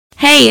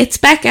Hey, it's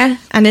Becca.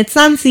 And it's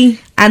Nancy.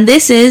 And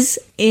this is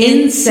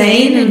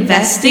Insane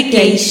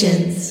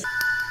Investigations.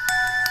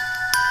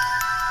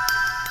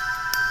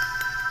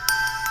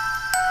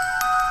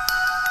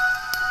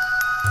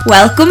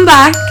 Welcome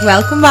back.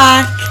 Welcome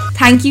back.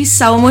 Thank you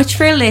so much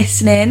for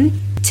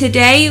listening.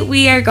 Today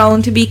we are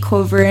going to be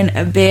covering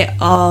a bit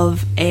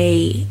of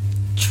a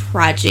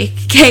tragic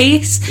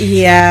case.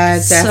 Yeah,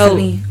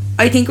 definitely. So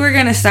I think we're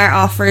going to start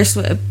off first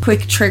with a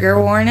quick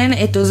trigger warning.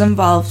 It does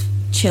involve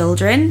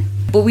children.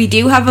 But we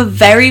do have a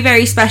very,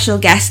 very special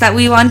guest that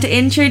we want to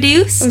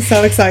introduce. I'm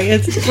so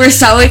excited. We're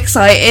so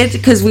excited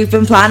because we've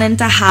been planning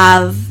to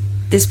have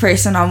this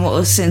person on with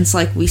us since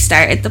we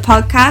started the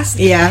podcast.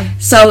 Yeah.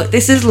 So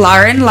this is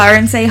Lauren.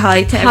 Lauren, say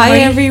hi to everybody. Hi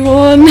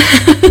everyone.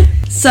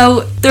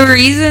 So the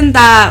reason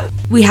that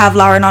we have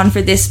Lauren on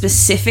for this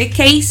specific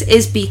case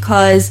is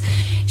because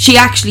she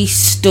actually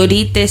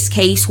studied this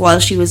case while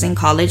she was in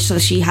college. So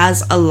she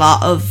has a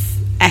lot of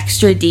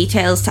extra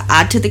details to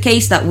add to the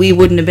case that we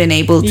wouldn't have been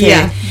able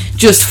to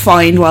just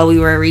find while we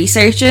were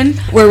researching.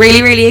 We're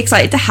really, really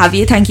excited to have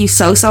you. Thank you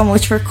so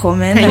much for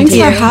coming. Thanks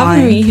for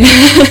having me.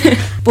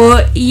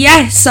 But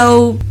yeah,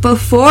 so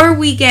before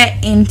we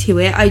get into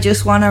it, I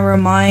just want to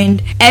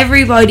remind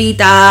everybody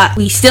that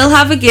we still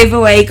have a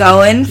giveaway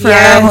going for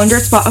our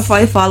 100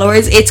 Spotify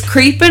followers. It's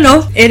creeping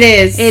up. It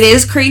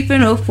is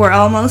creeping up. We're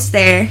almost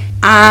there.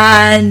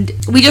 And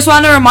we just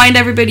want to remind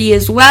everybody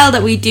as well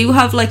that we do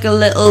have a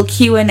little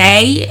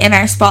Q&A in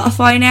our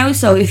Spotify now.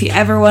 So if you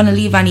ever want to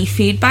leave any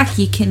feedback,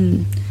 you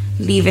can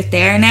leave it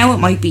there now. It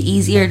might be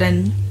easier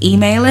than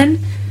emailing.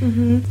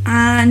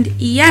 And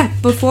yeah,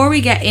 before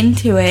we get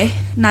into it,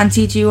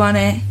 Nancy, do you want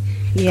to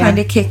kind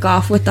of kick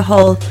off with the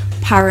whole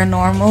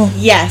paranormal?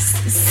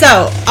 Yes.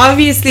 So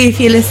obviously, if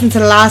you listen to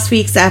last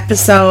week's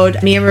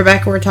episode, me and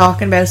Rebecca were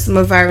talking about some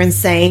of our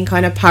insane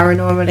kind of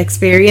paranormal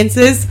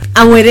experiences,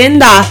 and within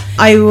that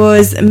I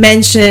was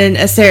mentioning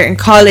a certain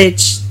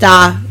college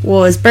that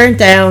was burnt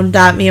down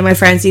that me and my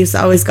friends used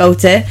to always go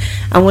to,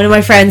 and one of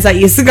my friends that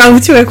used to go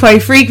to it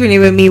quite frequently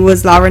with me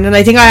was Lauren, and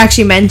I think I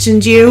actually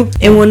mentioned you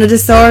in one of the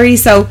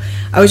stories. So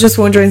I was just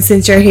wondering,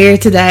 since you're here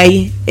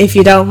today, if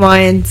you don't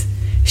mind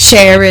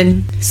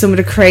sharing some of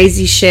the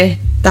crazy shit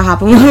that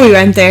happened when we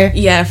went there.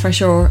 Yeah, for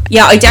sure.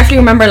 Yeah, I definitely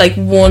remember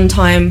one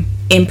time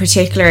in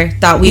particular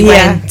that we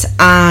went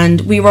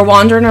and we were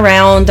wandering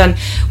around and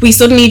we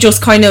suddenly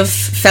just kind of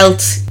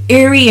felt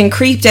eerie and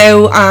creeped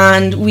out,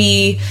 and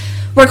we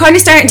were kind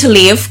of starting to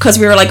leave because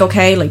we were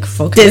okay,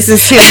 fuck this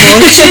is too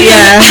much.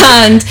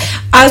 And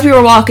as we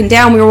were walking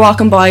down, we were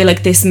walking by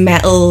this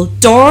metal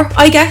door,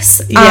 I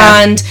guess,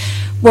 and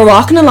we're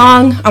walking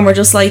along and we're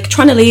just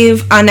trying to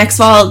leave, and next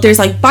of all there's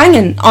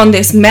banging on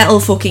this metal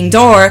fucking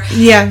door,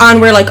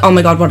 and we're oh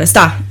my god, what is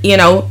that,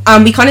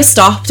 and we kind of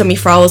stopped and we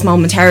froze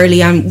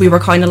momentarily, and we were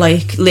kind of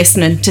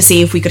listening to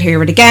see if we could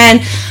hear it again,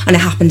 and it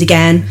happened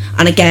again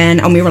and again,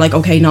 and we were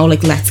okay, no,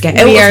 let's get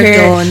out of here.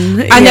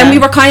 Done. And then we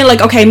were kind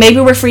of okay, maybe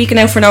we're freaking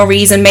out for no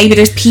reason, maybe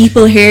there's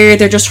people here,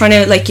 they're just trying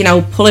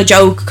to pull a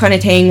joke kind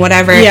of thing,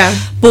 whatever.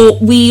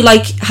 But we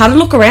had a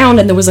look around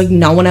and there was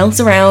no one else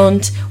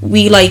around.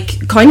 We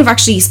kind of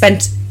actually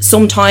spent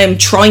some time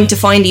trying to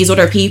find these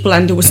other people,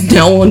 and there was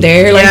no one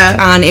there,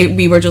 and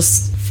we were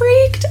just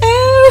freaked out.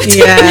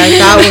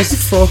 That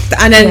was fucked.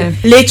 And then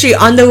literally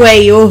on the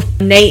way up,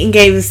 Nathan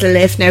gave us the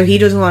lift. Now he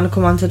doesn't want to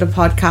come onto the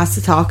podcast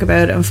to talk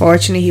about it,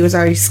 unfortunately. He was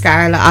already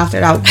scarlet after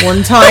that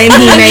one time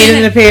he made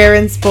an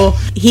appearance, but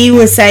he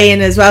was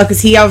saying as well,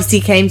 because he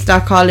obviously came to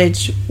that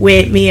college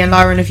with me and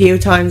Lauren a few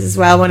times as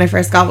well when I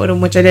first got with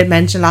him, which I did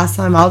mention last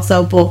time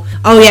also. But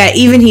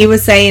even he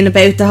was saying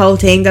about the whole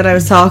thing that I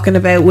was talking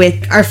about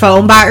with our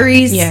phone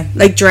batteries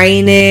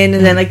draining,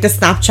 and then the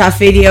Snapchat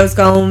videos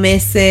going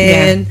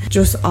missing,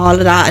 just all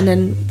of that. And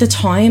then the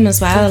time as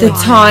well,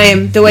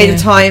 the way the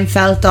time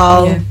felt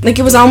all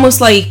it was almost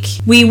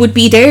we would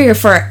be there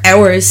for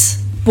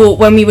hours, but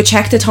when we would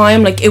check the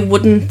time, it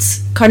wouldn't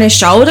kind of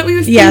show that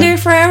we've been there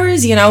for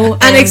hours,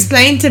 And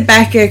explain to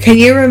Becca, can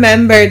you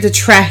remember the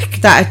trek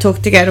that it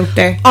took to get up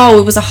there? Oh,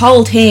 it was a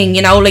whole thing,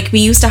 we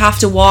used to have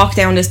to walk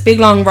down this big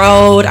long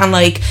road and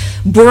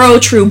burrow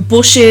through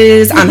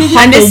bushes and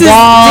hop the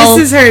wall.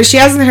 This is her, she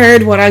hasn't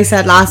heard what I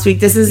said last week.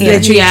 This is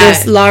literally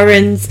just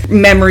Lauren's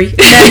memory.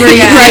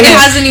 It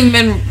hasn't even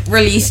been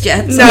released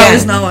yet, so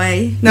there's no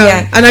way.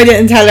 And I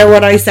didn't tell her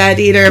what I said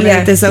either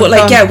about this.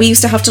 But we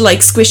used to have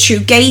to squish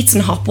through gates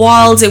and hop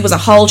walls. It was a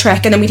whole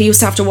trek, and then we used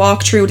to have to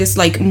walk through this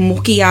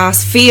mucky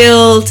ass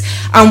field,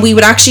 and we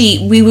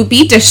would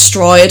be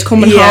destroyed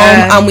coming home,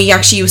 and we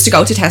actually used to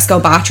go to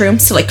Tesco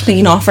bathrooms to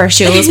clean off our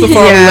shoes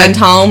before we went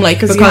home,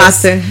 because you had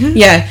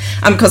to.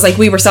 And because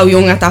we were so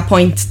young at that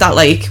point that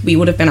we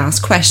would have been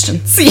asked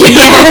questions. Literally.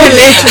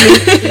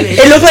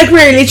 It looked like we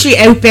were literally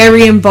out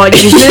burying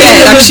bodies in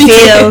the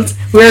field.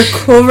 We were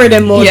covered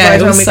in mud by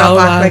the time we got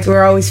back. We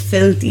were always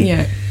filthy.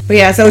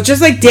 But so it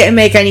just didn't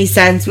make any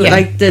sense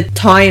with the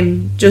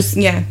time just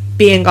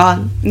being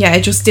gone.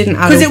 It just didn't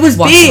add up. Because it was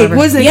big,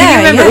 wasn't it?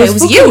 It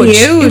was huge.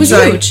 It was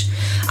huge.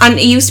 And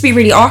it used to be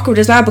really awkward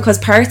as well, because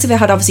parts of it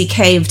had obviously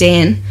caved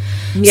in.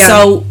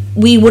 So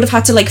we would have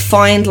had to like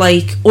find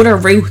like other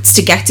routes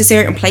to get to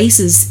certain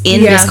places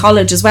in this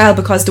college as well,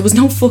 because there was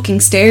no fucking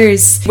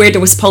stairs where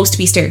there was supposed to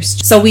be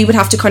stairs. So we would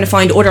have to kind of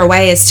find other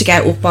ways to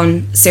get up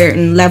on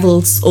certain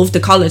levels of the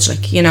college,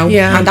 like, you know,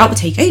 and that would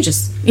take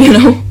ages, you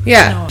know.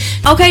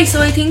 Okay,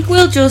 so I think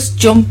we'll just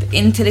jump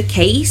into the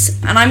case,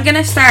 and I'm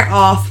gonna start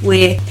off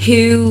with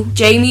who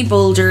Jamie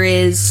Bulger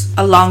is,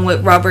 along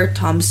with Robert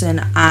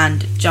Thompson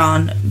and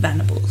John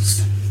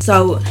Venables.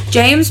 So,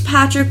 James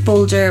Patrick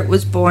Bulger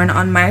was born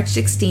on March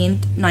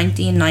 16th,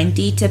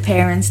 1990 to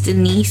parents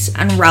Denise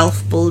and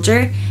Ralph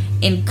Bulger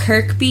in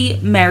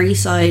Kirkby,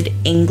 Merseyside,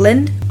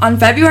 England. On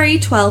February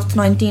 12th,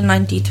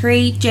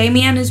 1993,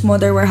 Jamie and his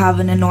mother were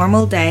having a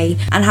normal day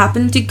and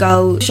happened to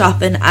go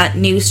shopping at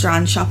New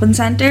Strand Shopping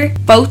Centre.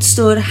 Both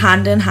stood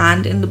hand in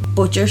hand in the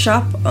butcher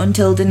shop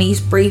until Denise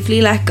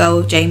briefly let go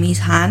of Jamie's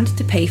hand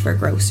to pay for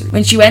groceries.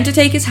 When she went to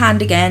take his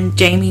hand again,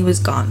 Jamie was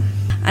gone.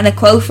 And a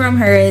quote from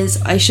her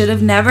is, "I should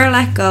have never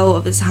let go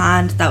of his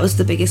hand. That was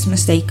the biggest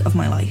mistake of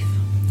my life."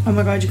 Oh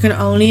my god, you can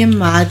only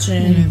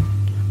imagine.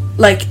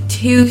 Like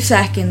 2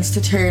 seconds to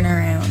turn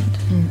around.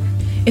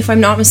 If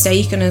I'm not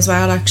mistaken as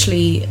well,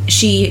 actually,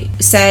 she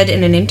said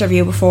in an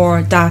interview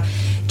before that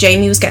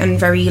Jamie was getting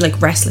very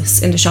like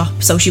restless in the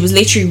shop, so she was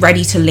literally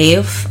ready to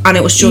leave, and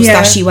it was just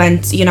that she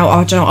went, you know,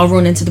 oh, do you know, I'll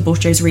run into the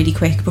butcher's really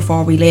quick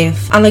before we leave.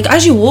 And like,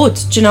 as you would,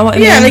 do you know what I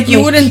mean? Yeah, like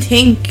you wouldn't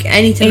think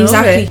anything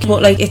exactly of it.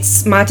 But like,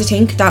 it's mad to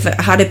think that if it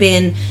had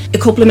been a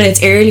couple of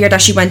minutes earlier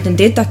that she went and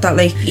did that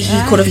like he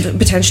could have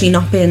potentially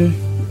not been,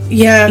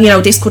 you know,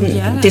 this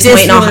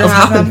might not have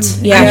happened.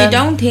 And you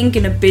don't think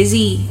in a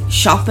busy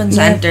shopping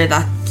centre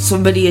that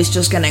somebody is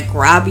just gonna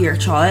grab your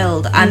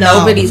child and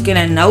nobody's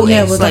gonna notice.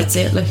 Yeah, well, that's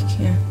it. Like,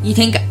 you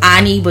think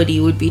anybody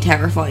would be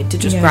terrified to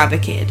just grab a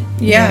kid.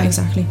 Yeah,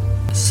 exactly.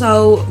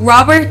 So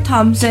Robert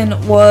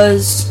Thompson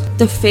was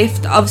the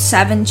fifth of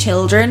 7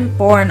 children,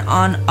 born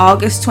on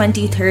August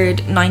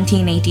 23rd,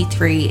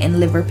 1983 in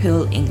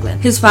Liverpool,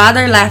 England. His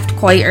father left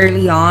quite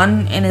early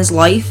on in his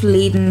life,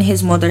 leading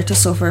his mother to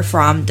suffer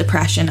from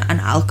depression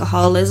and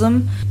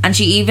alcoholism, and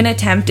she even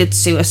attempted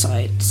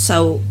suicide.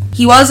 So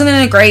he wasn't in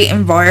a great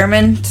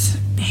environment,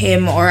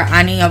 him or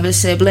any of his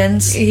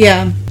siblings.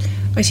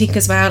 I think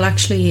as well,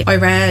 actually, I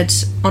read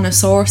on a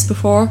source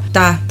before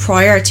that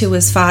prior to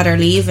his father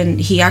leaving,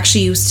 he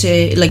actually used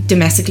to like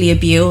domestically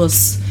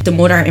abuse the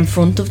mother in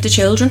front of the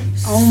children.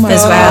 Oh my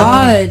as well.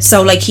 God.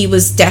 So like he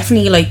was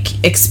definitely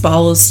like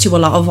exposed to a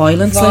lot of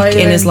violence like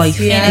in his life.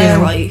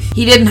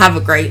 He didn't have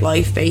a great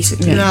life,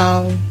 basically.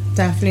 No,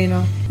 definitely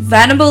not.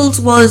 Venables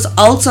was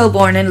also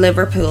born in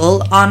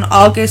Liverpool on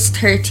August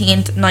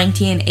 13th,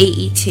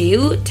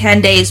 1982,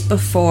 10 days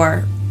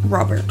before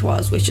Robert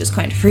was, which is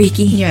kind of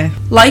freaky.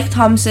 Like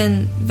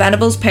Thompson,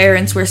 Venables'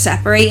 parents were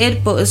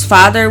separated, but his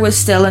father was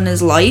still in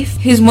his life.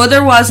 His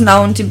mother was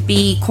known to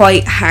be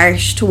quite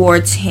harsh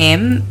towards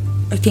him,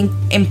 I think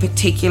in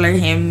particular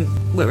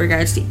him with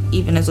regards to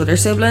even his other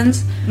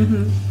siblings.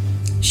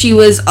 She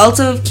was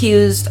also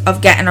accused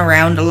of getting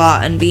around a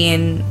lot and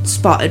being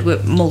spotted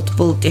with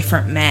multiple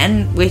different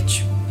men,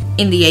 which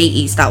in the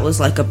 80s that was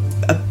like a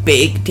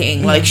big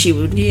thing. Like she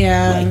would,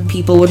 like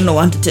people wouldn't have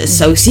wanted to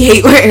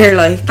associate with her.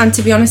 Like, and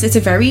to be honest, it's a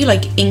very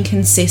like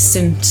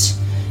inconsistent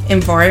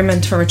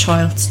environment for a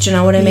child. Do you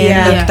know what I mean?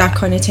 Like that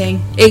kind of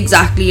thing.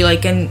 Exactly.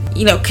 Like, and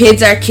you know,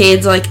 kids are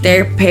kids. Like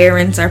their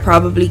parents are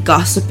probably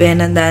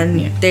gossiping, and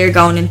then they're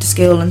going into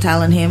school and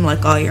telling him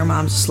like, "Oh, your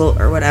mom's a slut"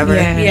 or whatever.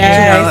 Yeah, you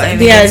know what I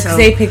mean? So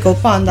they pick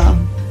up on that.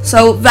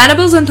 So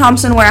Venables and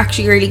Thompson were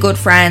actually really good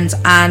friends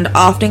and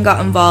often got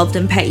involved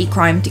in petty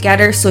crime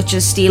together, such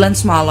as stealing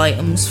small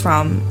items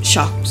from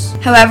shops.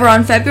 However,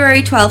 on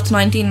February 12th,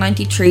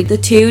 1993, the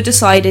two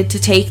decided to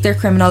take their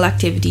criminal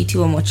activity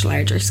to a much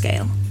larger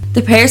scale.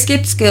 The pair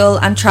skipped school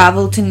and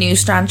travelled to New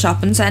Strand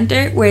Shopping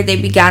Centre, where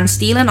they began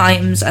stealing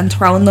items and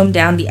throwing them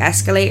down the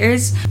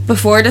escalators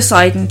before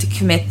deciding to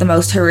commit the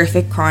most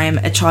horrific crime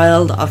a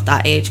child of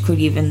that age could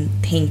even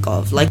think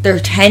of. Like, they're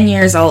 10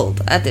 years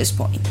old at this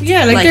point.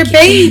 Yeah, like they're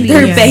babies.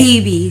 They're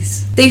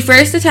babies. They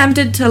first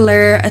attempted to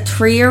lure a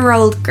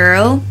 3-year-old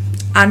girl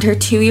and her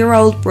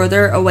 2-year-old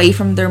brother away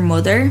from their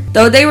mother.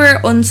 Though they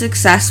were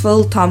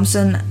unsuccessful,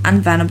 Thompson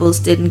and Venables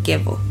didn't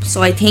give up.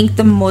 So I think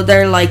the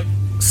mother, like,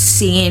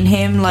 seeing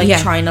him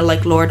trying to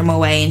like lure them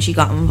away, and she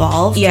got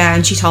involved,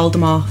 and she told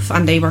them off,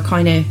 and they were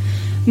kind of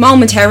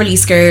momentarily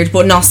scared,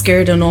 but not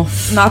scared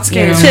enough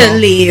to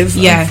leave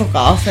and fuck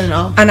off and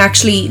all. And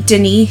actually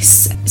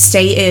Denise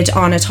stated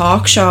on a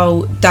talk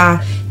show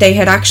that they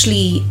had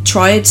actually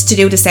tried to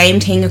do the same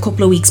thing a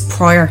couple of weeks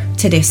prior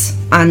to this,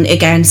 and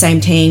again,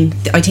 same thing.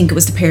 I think it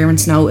was the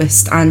parents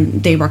noticed,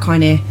 and they were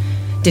kind of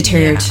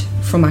deterred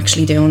from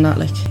actually doing that.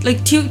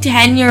 Like 2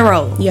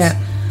 10-year-olds,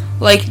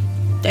 like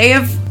they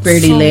have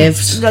barely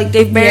lived. Like,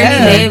 they've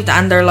barely lived,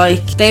 and they're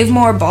like, they've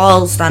more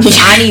balls than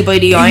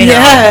anybody I know.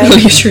 Yeah,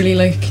 literally,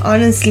 like,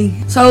 honestly.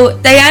 So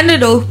they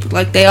ended up,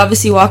 like, they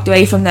obviously walked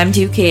away from them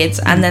 2 kids,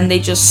 and then they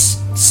just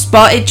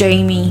spotted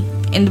Jamie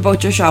in the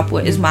butcher shop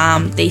with his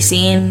mom. They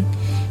seen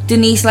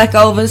Denise let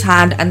go of his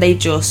hand, and they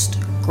just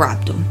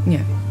grabbed him.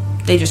 Yeah.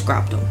 They just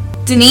grabbed him.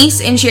 Denise,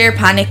 in sheer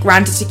panic,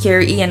 ran to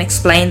security and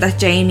explained that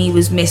Jamie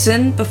was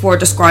missing before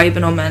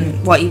describing him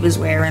and what he was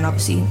wearing,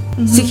 obviously.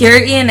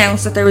 Security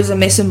announced that there was a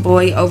missing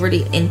boy over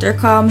the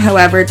intercom.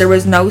 However, there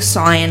was no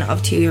sign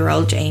of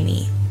 2-year-old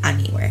Jamie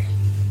anywhere.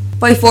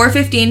 By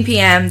 4:15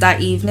 p.m.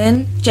 that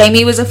evening,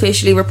 Jamie was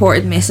officially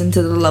reported missing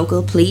to the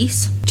local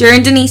police.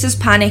 During Denise's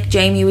panic,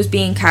 Jamie was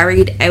being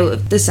carried out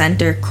of the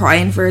centre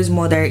crying for his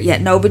mother,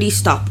 yet nobody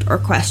stopped or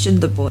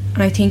questioned the boy.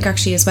 And I think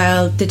actually as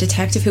well, the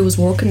detective who was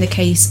working the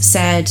case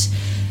said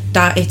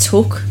that it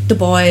took the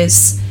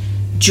boys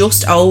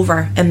just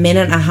over a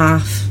minute and a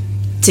half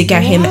to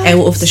get him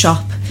out of the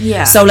shop.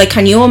 Yeah. So like,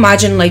 can you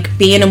imagine like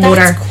being a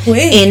mother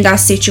quick. in that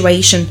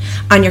situation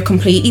and you're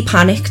completely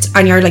panicked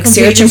and you're like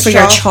Completely searching for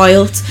your shocked.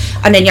 child,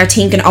 and then you're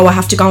thinking, oh, I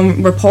have to go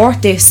and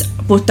report this,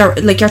 but they're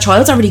like, your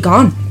child's already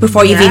gone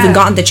before you've even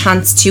gotten the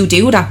chance to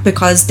do that,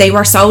 because they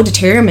were so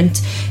determined.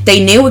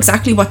 They knew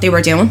exactly what they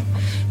were doing.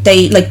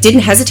 They like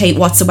didn't hesitate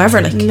whatsoever,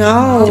 like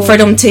No. for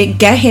them to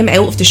get him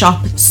out of the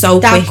shop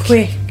so That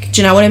quick. quick.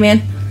 Do you know what I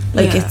mean?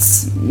 Like, Yeah.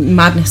 it's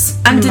madness.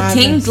 And to Madness.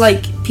 think,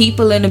 like,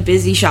 people in a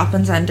busy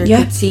shopping centre Yeah.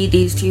 could see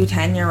these 2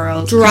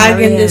 10-year-olds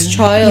Dragging this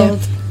child.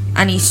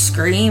 and he's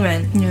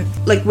screaming. Yeah.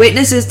 Like,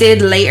 witnesses did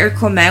later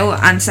come out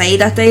and say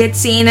that they had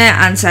seen it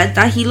and said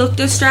that he looked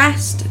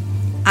distressed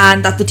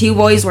and that the 2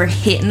 boys were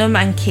hitting him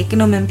and kicking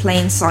him in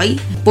plain sight,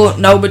 but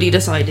nobody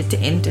decided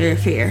to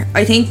interfere.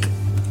 I think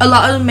a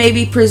lot of them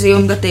maybe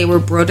presumed that they were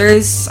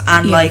brothers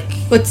and like,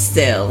 But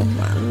still,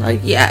 man,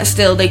 like, yeah,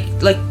 still they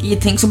like,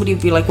 you'd think somebody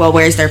would be like, well,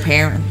 where's their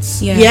parents?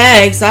 yeah,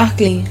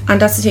 exactly.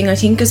 And that's the thing, I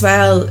think as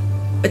well,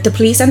 the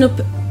police end up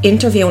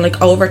interviewing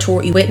like over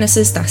 30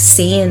 witnesses that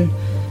seen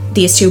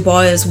these 2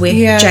 boys with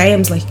Yeah.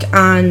 James, like,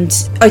 and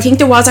I think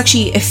there was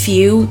actually a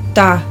few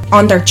that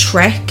on their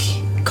trek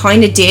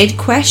kind of did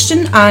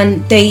question,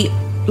 and they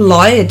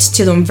lied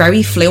to them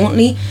very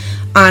fluently.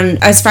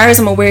 And as far as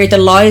I'm aware, the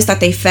lies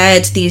that they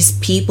fed these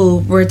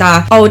people were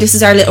that, oh, this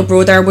is our little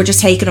brother, we're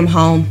just taking him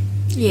home.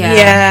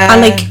 Yeah.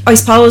 And like, I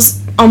suppose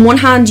on one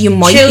hand you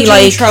might Children be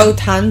like, throw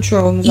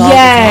tantrums all the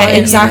yeah, time,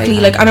 exactly.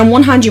 Like, and on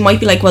one hand you might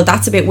be like, well,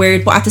 that's a bit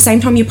weird, but at the same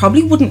time you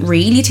probably wouldn't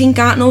really think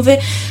that of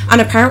it. And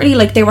apparently,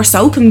 like, they were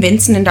so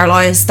convincing in their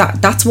lies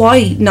that that's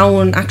why no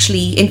one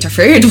actually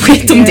interfered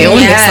with them doing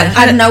this. Yeah,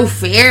 Like, had no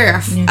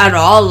fear at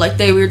all. Like,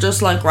 they were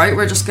just like, right,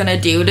 we're just gonna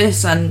do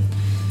this. And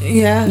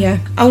Yeah.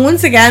 And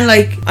once again,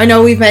 like, I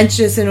know we've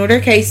mentioned this in other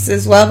cases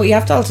as well, but you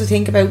have to also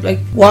think about like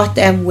what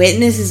them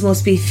witnesses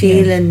must be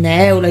feeling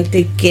now, like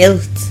the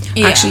guilt.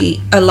 yeah. actually,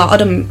 a lot of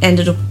them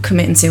ended up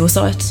committing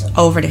suicide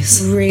over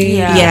this. Really,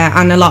 Yeah.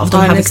 And a lot of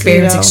them have Honestly,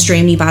 experienced though.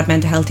 extremely bad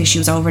mental health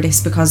issues over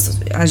this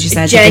because, as you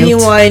said, the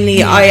guilt.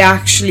 genuinely, I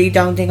actually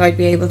don't think I'd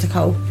be able to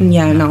cope.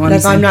 Yeah, no,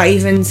 honestly. Like, I'm not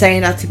even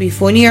saying that to be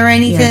funny or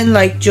anything.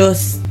 Like,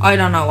 just I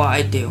don't know what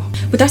I'd do.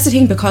 But that's the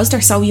thing, because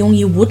they're so young,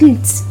 you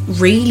wouldn't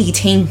really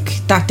think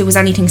that there was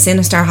anything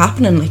sinister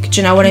happening. Like, do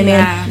you know what I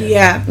mean? Yeah.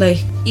 yeah. Like,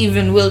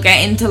 Even we'll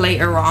get into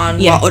later on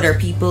Yeah. what other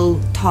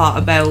people thought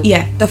about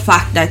Yeah. the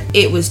fact that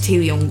it was 2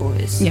 young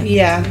boys. Yeah.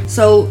 Yeah.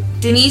 So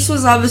Denise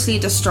was obviously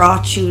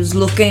distraught. She was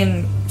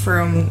looking for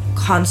him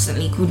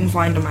constantly, couldn't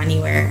find him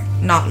anywhere,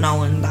 not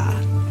knowing that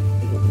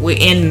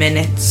within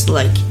minutes,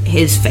 like,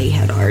 his fate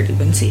had already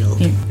been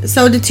sealed.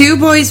 So the 2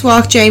 boys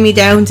walked Jamie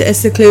down to a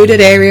secluded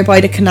area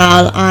by the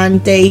canal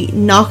and they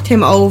knocked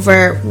him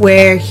over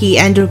where he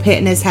ended up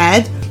hitting his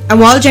head. And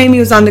while Jamie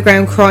was on the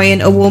ground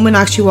crying, a woman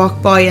actually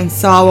walked by and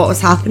saw what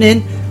was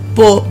happening.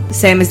 But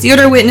same as the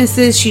other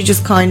witnesses, she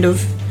just kind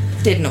of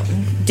Did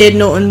nothing. did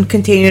nothing,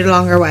 continued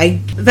along her way.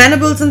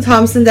 Venables and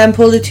Thompson then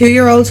pulled a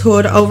 2-year-old's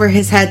hood over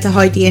his head to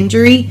hide the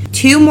injury.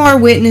 2 more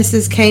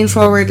witnesses came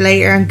forward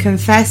later and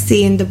confessed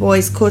seeing the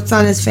boy's cuts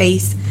on his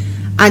face,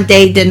 and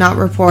they did not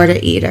report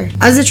it either.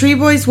 As the 3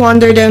 boys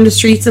wandered down the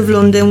streets of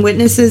London,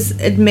 witnesses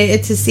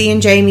admitted to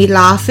seeing Jamie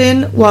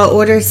laughing, while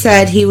others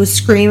said he was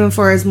screaming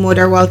for his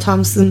mother while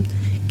Thompson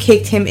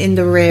kicked him in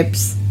the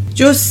ribs.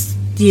 Just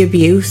the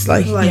abuse,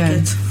 like Yeah.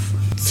 It's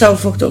so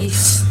fucked up.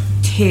 these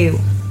 2.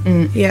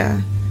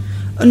 Yeah.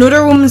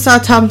 Another woman saw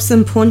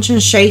Thompson punch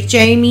and shake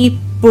Jamie,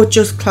 but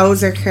just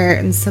close her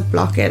curtains to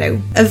block it out.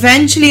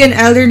 Eventually, an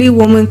elderly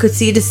woman could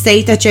see the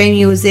state that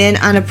Jamie was in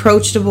and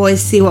approached the boys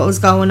to see what was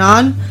going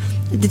on.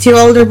 The 2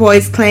 older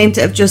boys claimed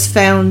to have just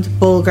found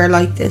Bulger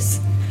like this.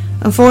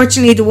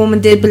 Unfortunately, the woman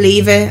did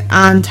believe it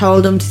and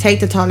told them to take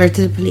the toddler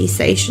to the police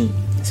station.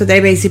 So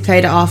they basically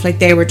played it off like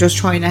they were just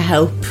trying to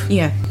help.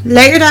 yeah.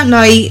 Later that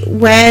night,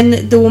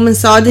 when the woman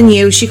saw the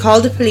news, she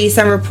called the police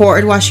and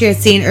reported what she had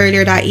seen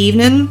earlier that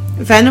evening.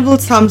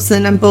 Venables,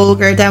 Thompson and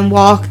Bulger then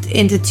walked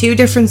into 2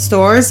 different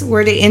stores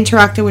where they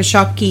interacted with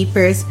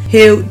shopkeepers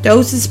who,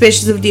 though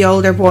suspicious of the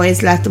older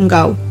boys, let them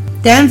go.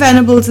 Then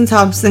Venables and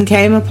Thompson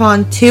came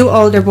upon 2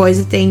 older boys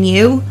that they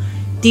knew.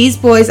 These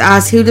boys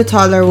asked who the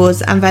toddler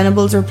was, and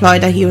Venables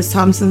replied that he was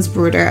Thompson's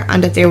brother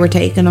and that they were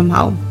taking him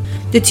home.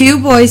 The 2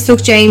 boys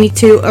took Jamie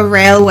to a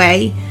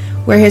railway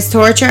where his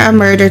torture and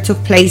murder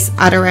took place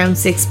at around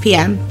 6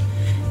 p.m.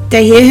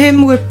 They hit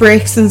him with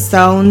bricks and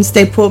stones,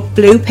 they put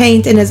blue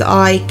paint in his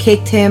eye,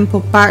 kicked him,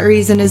 put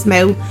batteries in his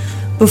mouth,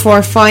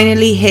 before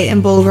finally hitting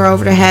Bulger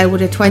over the head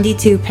with a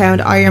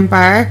 22-pound iron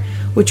bar,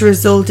 which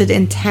resulted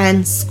in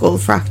 10 skull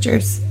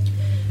fractures.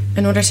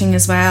 Another thing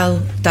as well,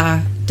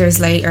 that there's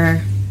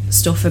later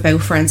stuff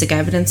about forensic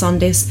evidence on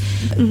this.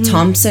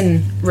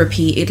 Thompson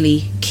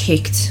repeatedly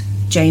kicked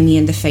Jamie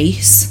in the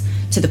face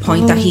to the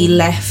point that he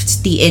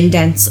left the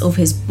indents of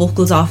his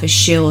buckles off his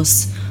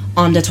shoes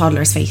on the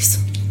toddler's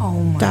face. Oh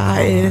my god.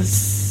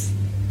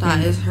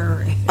 That is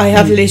horrific. I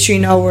have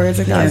literally no words.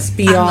 It's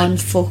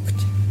beyond fucked.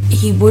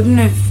 He wouldn't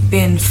have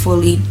been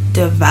fully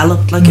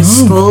developed. Like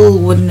his skull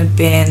wouldn't have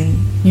been,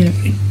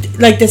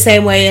 like the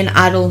same way an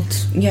adult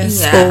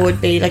skull would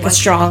be, like a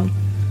strong.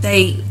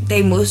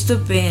 They must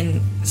have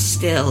been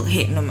still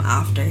hitting him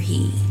after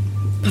he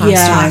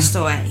passed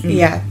away.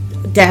 Yeah,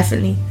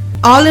 definitely.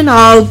 All in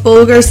all,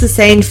 Bulger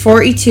sustained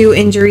 42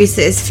 injuries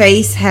to his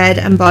face, head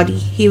and body.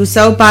 He was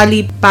so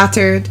badly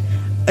battered,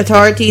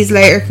 authorities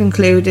later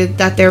concluded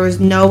that there was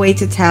no way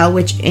to tell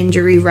which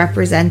injury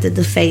represented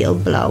the fatal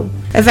blow.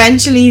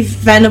 Eventually,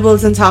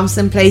 Venables and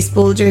Thompson placed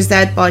Bulger's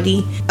dead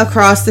body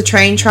across the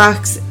train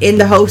tracks in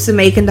the hopes of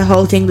making the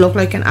whole thing look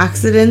like an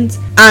accident,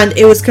 and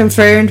it was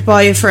confirmed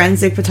by a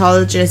forensic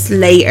pathologist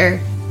later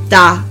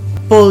that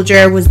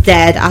Bulger was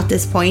dead at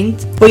this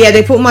point. But yeah,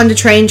 they put him on the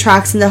train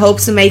tracks in the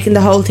hopes of making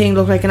the whole thing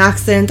look like an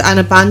accident, and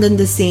abandoned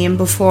the scene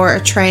before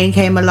a train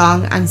came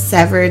along and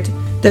severed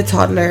the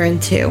toddler in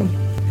two.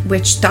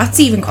 Which, that's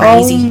even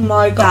crazy. Oh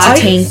my god.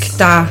 To think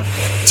that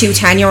two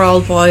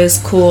 10-year-old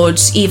boys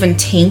could even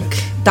think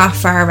that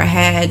far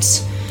ahead,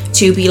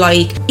 to be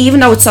like, even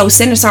though it's so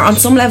sinister, on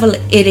some level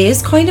it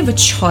is kind of a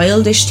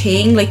childish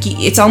thing. Like,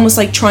 it's almost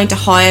like trying to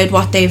hide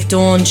what they've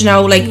done, you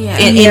know, like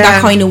in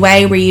that kind of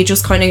way where you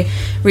just kind of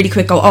really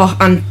quick go,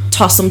 and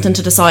toss something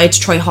to the side to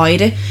try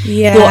hide it.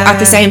 Yeah. But at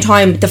the same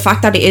time, the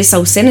fact that it is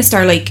so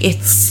sinister, like,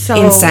 it's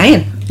so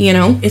insane, you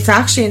know? It's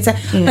actually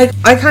insane. Like,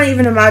 I can't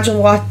even imagine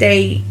what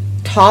they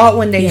thought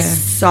when they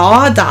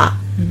saw that.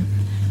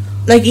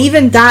 Like,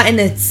 even that in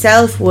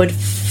itself would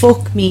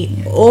fuck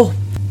me up.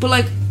 But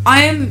like,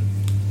 I'm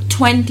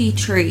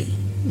 23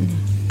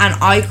 and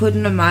I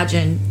couldn't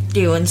imagine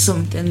doing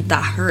something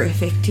that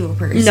horrific to a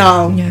person.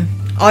 No,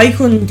 I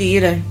couldn't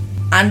either.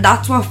 And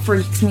that's what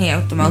freaks me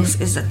out the most,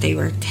 is that they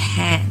were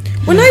 10.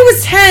 When I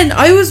was 10,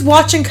 I was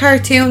watching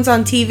cartoons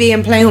on TV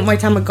and playing with my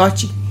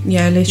Tamagotchi.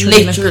 Yeah,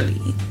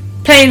 literally.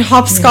 Playing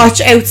hopscotch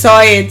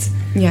outside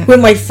with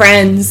my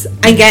friends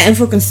and getting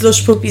fucking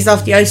slush puppies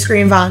off the ice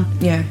cream van.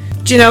 Yeah.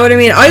 Do you know what I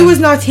mean? I was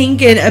not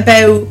thinking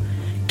about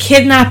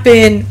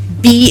kidnapping,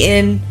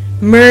 beating,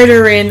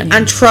 murdering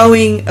and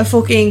throwing a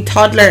fucking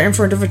toddler in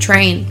front of a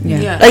train.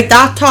 Like,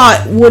 that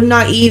thought would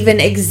not even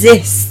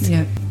exist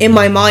in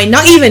my mind.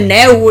 Not even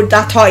now would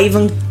that thought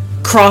even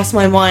cross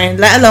my mind,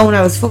 let alone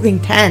I was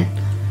fucking 10.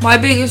 My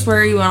biggest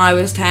worry when I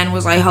was 10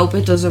 was, I hope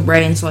it doesn't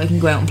rain so I can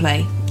go out and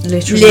play.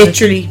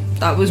 Literally.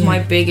 That was my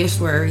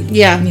biggest worry.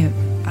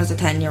 As a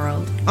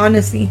 10-year-old.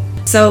 Honestly.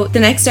 So the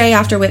next day,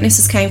 after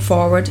witnesses came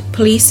forward,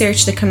 police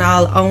searched the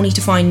canal only to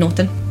find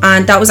nothing.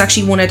 And that was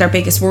actually one of their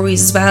biggest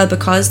worries as well,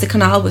 because the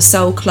canal was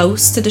so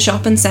close to the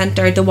shopping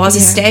centre. There was a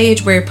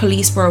stage where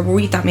police were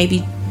worried that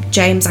maybe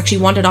James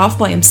actually wandered off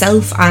by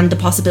himself, and the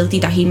possibility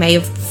that he may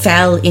have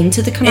fell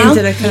into the canal.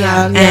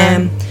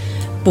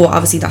 But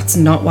obviously that's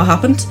not what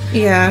happened.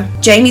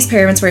 Jamie's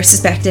parents were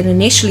suspected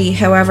initially,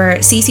 however,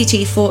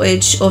 CCTV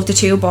footage of the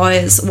two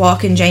boys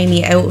walking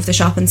Jamie out of the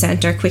shopping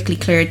centre quickly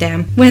cleared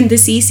them. When the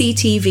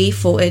CCTV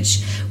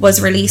footage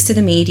was released to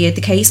the media, the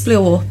case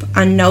blew up,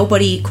 and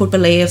nobody could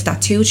believe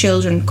that two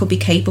children could be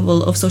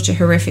capable of such a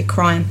horrific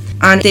crime.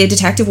 And the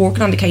detective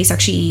working on the case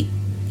actually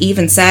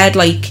even said,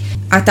 like,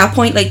 at that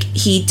point, like,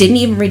 he didn't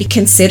even really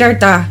consider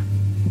that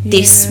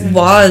this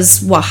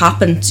was what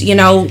happened, you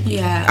know.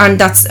 And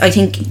that's, I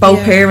think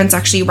both parents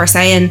actually were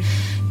saying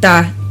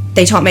that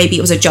they thought maybe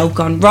it was a joke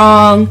gone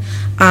wrong,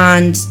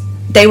 and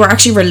they were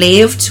actually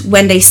relieved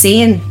when they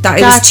seen that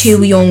it was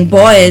two young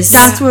boys.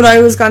 That's what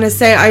I was gonna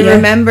say. I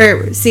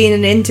remember seeing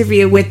an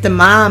interview with the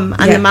mom,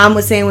 and the mom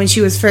was saying when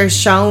she was first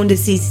shown the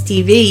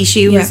CCTV,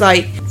 she was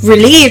like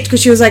relieved,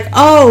 because she was like,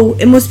 oh,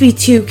 it must be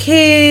two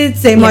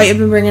kids, they might have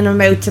been bringing them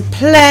out to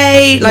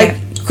play, like,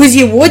 because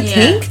you would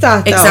think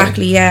that, though.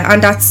 Exactly,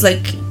 and that's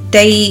like,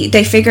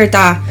 they figured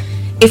that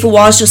if it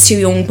was just two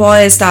young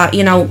boys, that,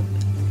 you know,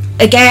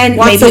 again,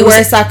 what's maybe the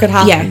worst that could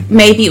happen?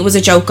 Maybe it was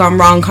a joke gone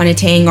wrong kind of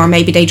thing, or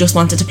maybe they just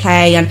wanted to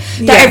play, and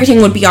that everything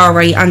would be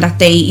alright, and that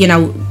they, you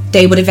know,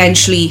 they would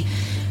eventually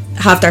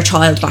have their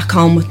child back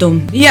home with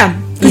them.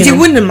 Because you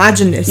wouldn't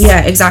imagine this.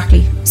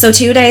 Exactly. So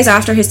 2 days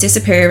after his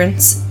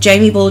disappearance,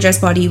 Jamie Bulger's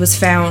body was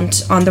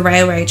found on the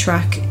railway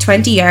track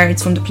 20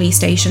 yards from the police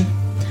station.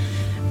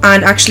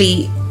 And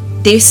actually,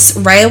 this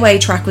railway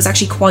track was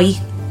actually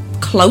quite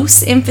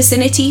close in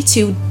vicinity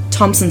to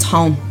Thompson's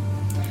home.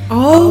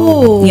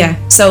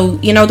 So,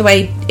 you know, the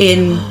way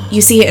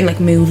you see it in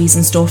like movies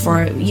and stuff,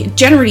 or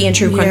generally in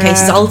true crime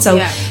cases also,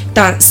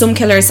 that some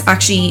killers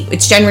actually,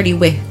 it's generally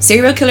with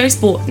serial killers,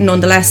 but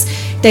nonetheless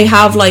they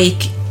have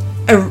like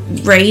a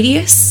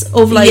radius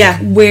of like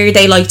where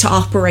they like to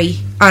operate,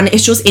 and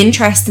it's just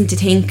interesting to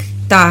think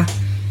that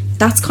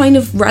that's kind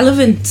of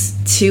relevant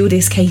to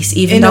this case,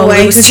 even in though a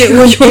way, it was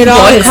because two it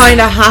all boys. kind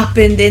of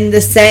happened in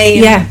the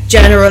same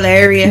general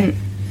area.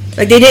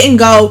 Like, they didn't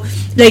go,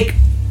 like,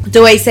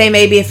 the way, say,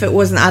 maybe if it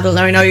was an adult,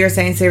 now I know you're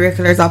saying serial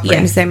killers operate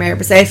in the same area,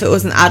 but say if it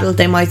was an adult,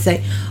 they might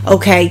say,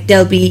 okay,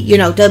 there'll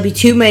be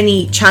too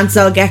many chances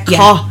I'll get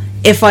caught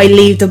if I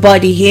leave the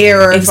body here,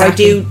 or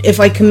if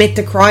I commit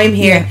the crime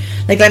here.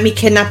 Like, let me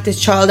kidnap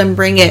this child and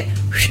bring it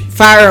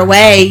far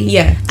away,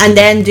 and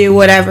then do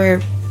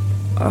whatever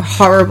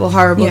horrible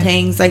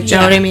things, like, do you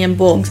know what I mean?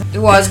 But it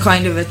was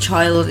kind of a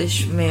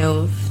childish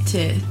move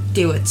to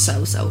do it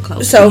so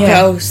close.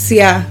 Close.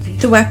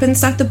 The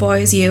weapons that the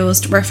boys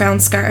used were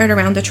found scattered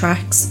around the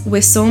tracks.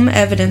 With some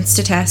evidence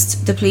to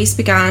test, the police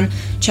began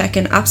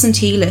checking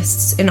absentee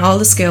lists in all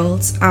the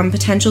schools, and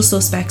potential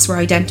suspects were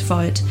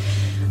identified.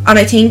 And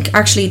I think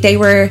actually they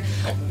were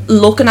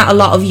looking at a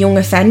lot of young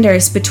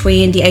offenders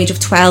between the age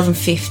of 12 and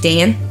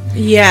 15.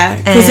 Yeah,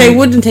 because I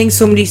wouldn't think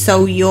somebody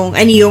so young,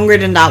 any younger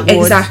than that would.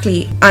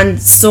 Exactly. And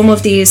some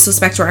of these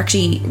suspects were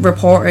actually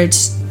reported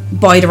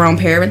by their own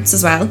parents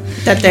as well,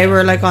 that they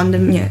were like on the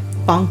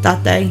bonk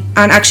that day.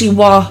 And actually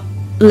what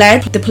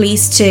led the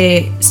police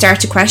to start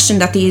to question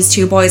that these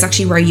two boys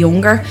actually were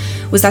younger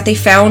was that they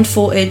found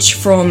footage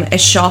from a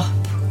shop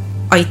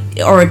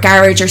or a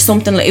garage or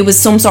something. It was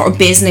some sort of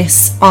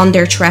business on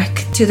their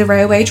trek to the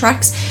railway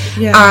tracks,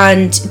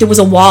 and there was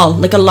a wall,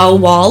 like a low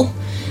wall,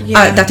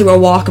 that they were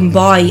walking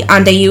by,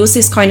 and they used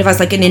this kind of as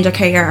like an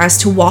indicator as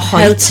to what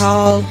height,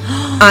 how tall.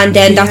 And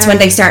then that's when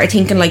they started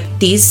thinking, like,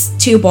 these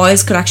two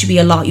boys could actually be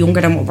a lot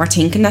younger than what we're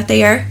thinking that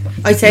they are.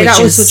 I'd say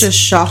that was such a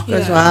shock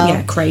as well.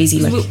 Yeah, crazy.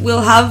 Like,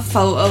 we'll have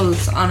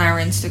photos on our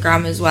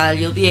Instagram as well.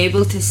 You'll be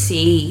able to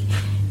see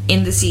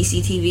in the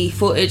CCTV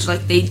footage,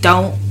 like, they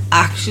don't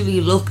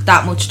actually look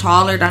that much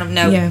taller than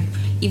them now.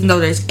 Even though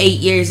there's 8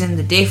 years in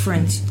the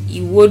difference,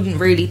 you wouldn't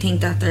really think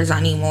that there's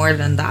any more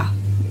than that.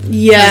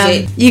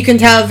 You can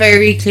tell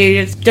very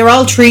clearly they're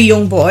all three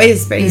young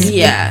boys,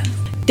 basically.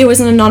 There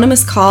was an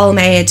anonymous call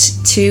made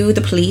to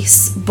the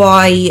police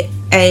by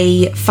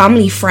a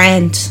family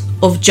friend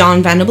of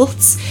John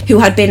Venables, who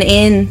had been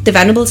in the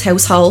Venables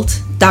household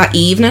that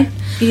evening.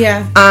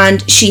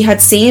 And she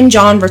had seen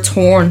John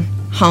return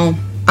home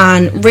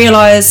and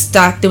realised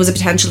that there was a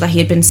potential that he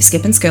had been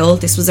skipping school.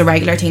 This was a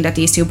regular thing that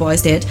these two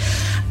boys did.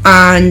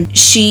 And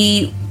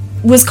she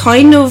was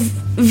kind of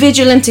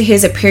vigilant to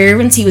his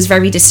appearance. He was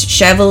very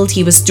dishevelled,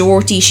 he was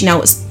dirty, she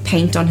noticed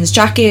paint on his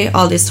jacket,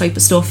 all this type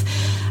of stuff.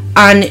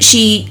 And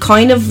she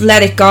kind of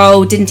let it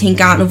go, didn't think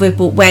out of it.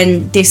 But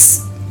when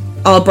this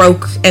all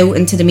broke out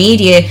into the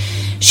media,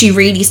 she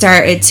really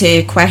started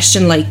to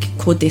question, like,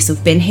 could this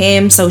have been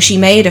him? So she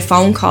made a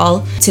phone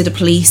call to the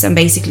police and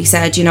basically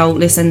said, you know,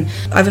 listen,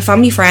 I have a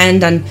family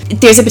friend and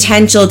there's a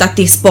potential that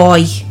this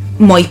boy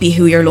might be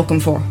who you're looking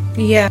for.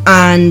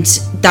 And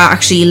that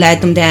actually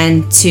led them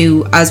then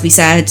to, as we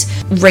said,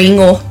 ring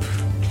up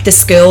the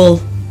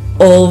school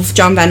of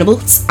John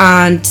Venables,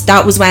 and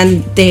that was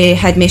when the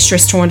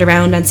headmistress turned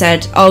around and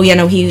said, oh, you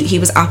know, he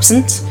was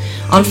absent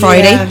on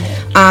Friday,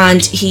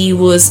 and he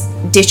was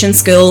ditching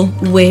school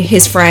with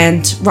his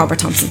friend Robert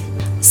Thompson.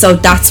 So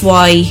that's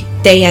why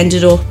they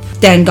ended up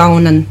then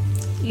going and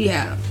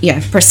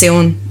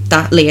pursuing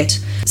that lead.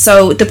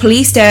 So the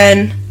police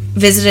then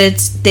visited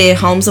the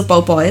homes of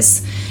both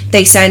boys.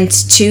 They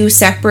sent 2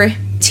 separate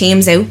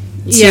teams out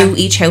to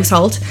each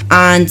household,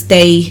 and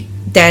they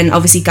then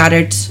obviously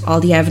gathered all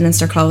the evidence,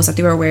 their clothes that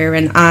they were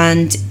wearing,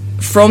 and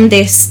from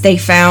this they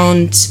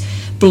found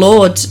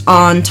blood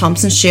on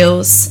Thompson's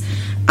shoes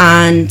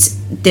and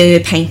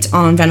the paint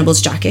on Venables'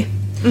 jacket.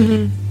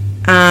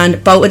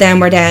 And both of them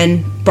were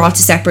then brought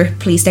to separate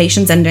police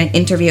stations and then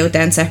interviewed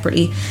then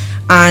separately,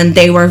 and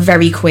they were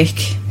very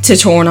quick to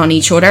turn on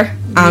each other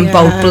and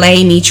both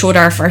blame each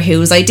other for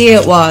whose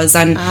idea it was,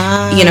 and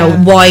you know,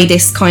 why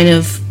this kind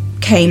of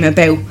came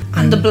about.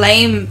 And the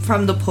blame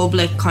from the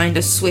public kind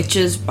of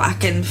switches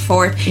back and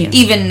forth.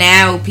 Even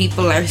now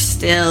people are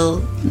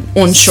still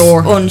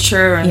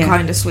unsure and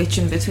kind of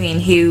switching between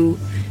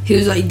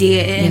whose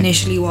idea it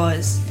initially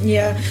was.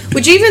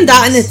 Which even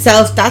that in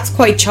itself, that's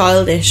quite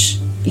childish.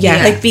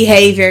 Like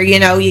behaviour, you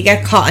know, you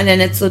get caught and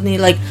then it's suddenly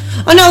like,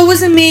 oh no, it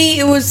wasn't me,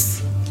 it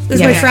was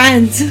my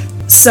friend.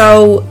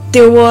 So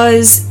there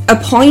was a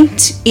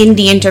point in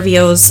the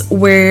interviews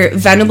where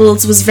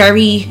Venables was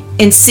very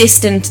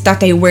insistent that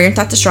they weren't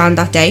at the Strand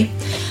that day,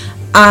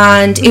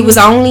 and it was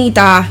only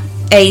that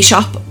a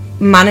shop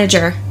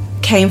manager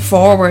came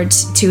forward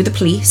to the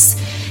police.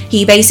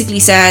 He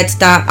basically said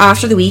that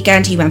after the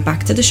weekend he went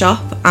back to the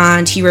shop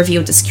and he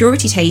reviewed the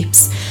security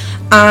tapes,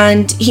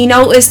 and he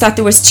noticed that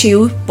there was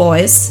 2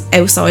 boys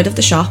outside of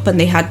the shop and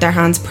they had their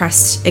hands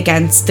pressed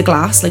against the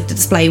glass, like the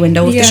display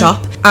window of the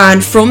shop.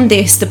 And from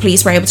this the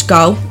police were able to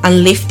go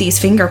and lift these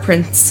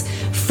fingerprints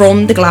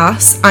from the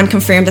glass and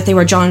confirm that they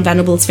were John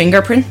Venables'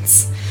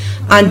 fingerprints.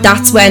 And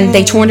that's when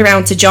they turned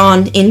around to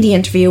John in the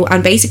interview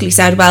and basically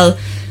said, well,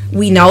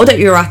 we know that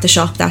you were at the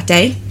shop that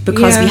day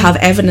because we have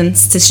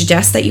evidence to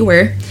suggest that you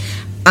were.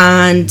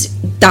 And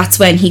that's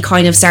when he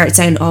kind of started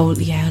saying, oh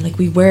yeah, like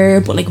we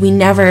were, but like we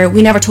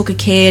never took a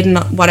kid and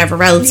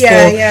whatever else.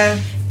 But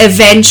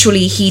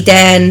eventually he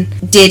then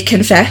did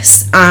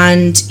confess,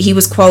 and he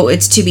was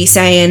quoted to be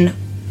saying,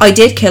 I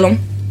did kill him.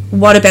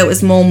 What about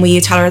his mum? Will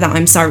you tell her that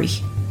I'm sorry?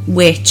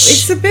 Which,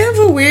 it's a bit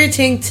of a weird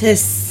thing to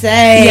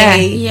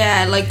say.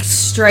 Yeah, like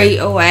straight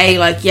away,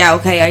 like, yeah,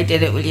 okay, I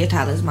did it, will you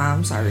tell his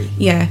mom? Sorry.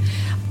 Yeah.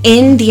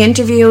 In the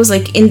interviews,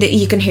 like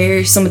you can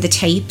hear some of the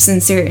tapes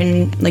and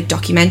certain like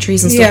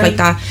documentaries and stuff like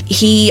that.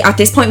 He at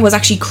this point was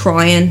actually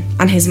crying,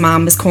 and his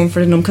mom was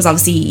comforting him, because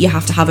obviously you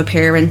have to have a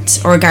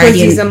parent or a guardian.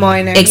 Because he's a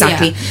minor.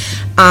 Exactly.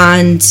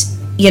 And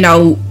you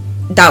know,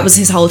 that was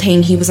his whole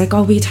thing. He was like,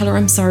 oh, will you tell her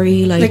I'm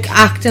sorry? Like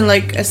acting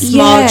like a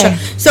small child.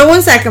 So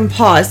 1 second,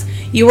 pause.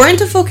 You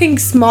weren't a fucking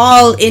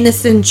small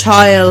innocent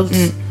child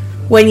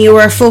when you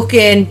were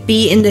fucking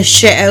beating the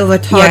shit out of a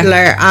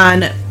toddler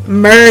and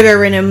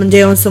murdering him and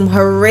doing some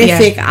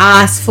horrific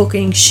ass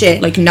fucking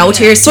shit. Like no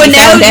tears. But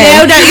now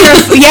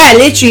that you're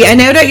literally, and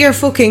now that you're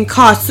fucking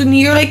caught, suddenly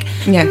you're like,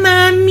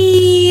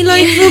 mommy,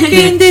 like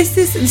fucking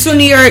this, and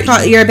suddenly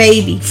you're a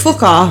baby.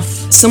 Fuck off.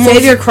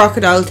 Save your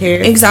crocodile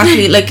tears.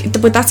 Exactly. Like,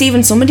 but that's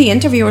even some of the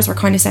interviewers were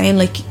kind of saying,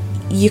 like,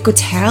 you could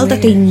tell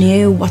that they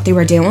knew what they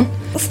were doing.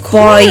 Of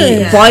course.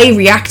 By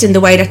reacting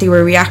the way that they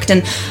were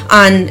reacting.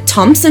 And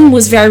Thompson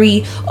was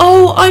very,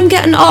 oh, I'm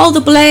getting all the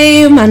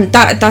blame, and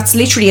that's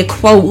literally a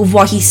quote of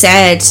what he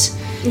said.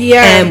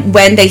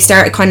 When they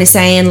started kind of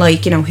saying,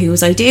 like, you know,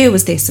 whose idea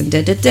was this and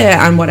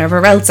and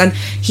whatever else, and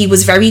he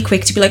was very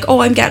quick to be like,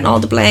 oh, I'm getting all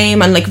the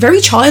blame, and like very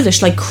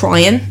childish, like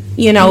crying,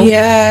 you know.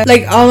 Yeah,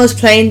 like almost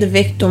playing the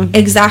victim.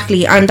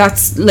 Exactly. And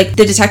that's like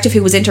the detective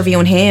who was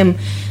interviewing him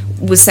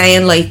was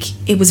saying, like,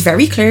 it was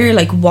very clear,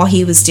 like, what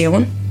he was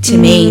doing to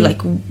me,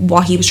 like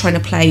what he was trying to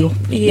play up,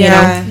 you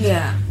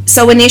know.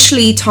 So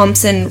initially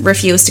Thompson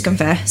refused to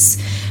confess,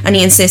 and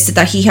he insisted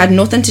that he had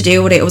nothing to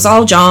do with it. It was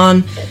all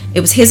John. It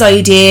was his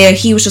idea.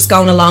 He was just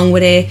going along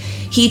with it.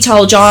 He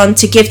told John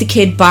to give the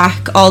kid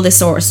back, all this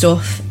sort of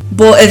stuff.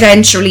 But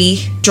eventually,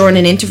 during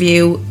an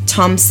interview,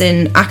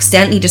 Thompson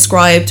accidentally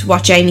described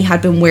what Jamie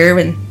had been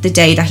wearing the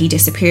day that he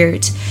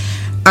disappeared.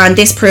 And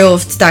this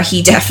proved that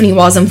he definitely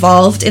was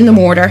involved in the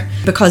murder,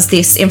 because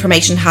this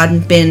information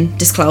hadn't been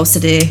disclosed to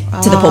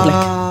the public.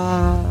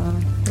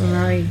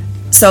 Right.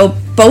 So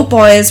both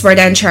boys were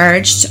then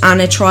charged,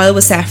 and a trial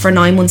was set for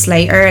 9 months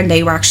later, and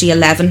they were actually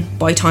 11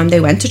 by the time they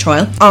went to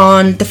trial.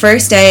 On the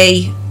first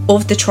day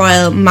of the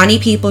trial, many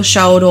people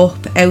showed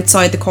up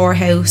outside the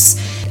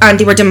courthouse, and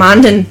they were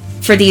demanding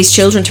for these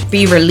children to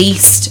be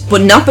released,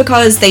 but not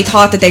because they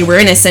thought that they were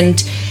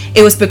innocent.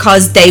 It was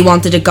because they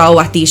wanted to go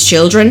at these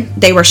children.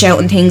 They were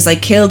shouting things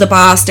like, kill the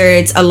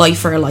bastards, a life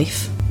for a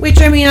life. Which,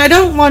 I mean, I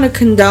don't want to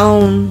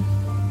condone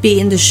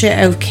beating the shit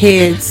out of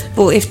kids,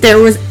 but if there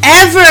was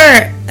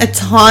ever a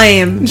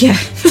time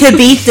to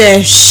beat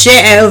the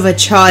shit out of a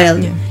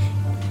child,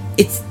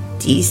 it's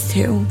these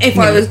two. If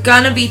I was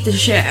gonna beat the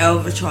shit out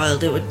of a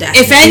child, it would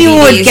definitely if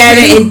anyone would get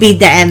it, it'd be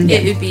them.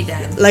 It would be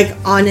them. Like,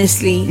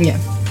 honestly. Yeah.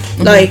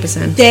 100%.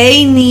 Like,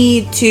 they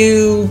need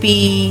to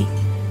be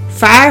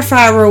far,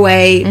 far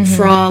away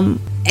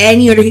from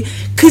any other.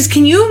 Because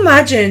can you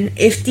imagine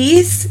if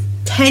these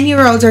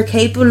 10-year-olds are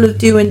capable of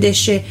doing this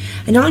shit,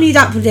 and not only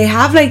that, but they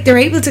have, like, they're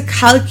able to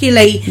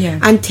calculate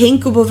and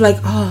think of like,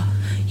 oh,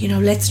 you know,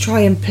 let's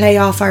try and play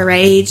off our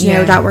age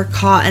now that we're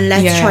caught, and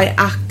let's try to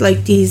act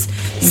like these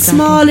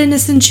small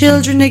innocent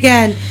children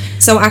again.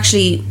 So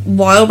actually,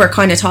 while we're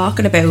kind of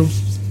talking about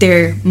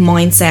their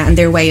mindset and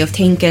their way of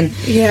thinking,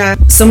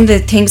 some of the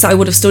things I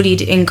would have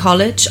studied in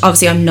college,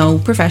 obviously I'm no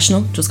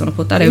professional, just going to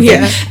put that out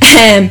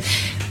there,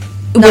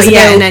 was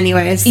in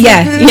anyways, you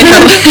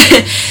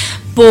know.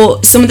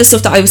 But some of the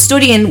stuff that I was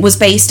studying was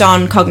based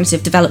on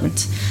cognitive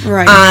development,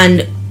 right?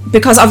 And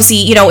because obviously,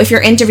 you know, if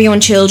you're interviewing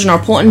children or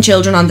putting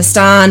children on the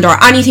stand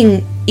or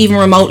anything even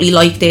remotely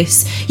like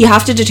this, you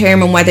have to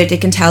determine whether they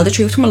can tell the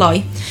truth from a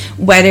lie,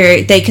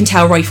 whether they can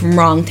tell right from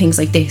wrong, things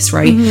like this,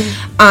 right?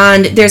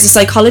 And there's a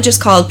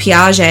psychologist called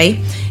Piaget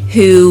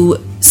who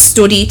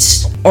studied,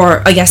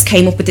 or I guess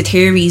came up with the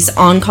theories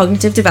on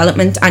cognitive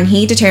development, and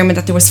he determined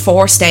that there was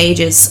 4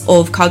 stages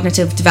of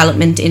cognitive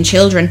development in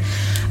children.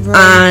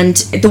 And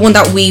the one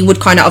that we would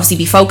kind of obviously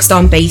be focused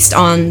on based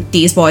on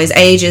these boys'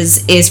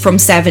 ages is from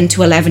 7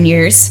 to 11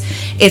 years.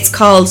 It's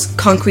called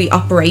concrete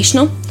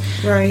operational.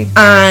 Right.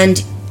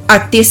 And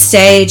at this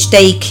stage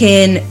they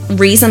can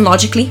reason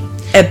logically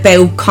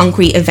about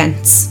concrete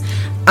events,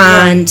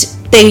 and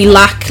they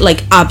lack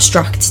like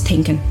abstract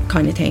thinking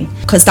kind of thing,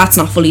 because that's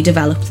not fully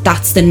developed.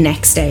 That's the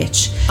next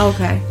stage.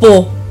 Okay.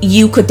 But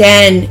you could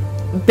then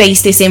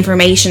base this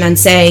information and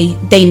say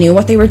they knew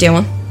what they were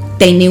doing,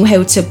 they knew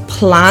how to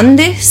plan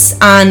this,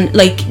 and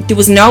like there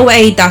was no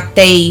way that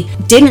they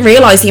didn't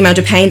realize the amount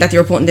of pain that they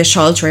were putting this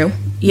child through.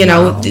 You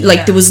know,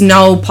 there was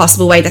no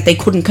possible way that they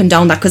couldn't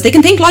condone that, because they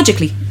can think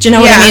logically. Do you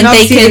know what I mean? And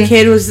obviously the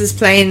kid was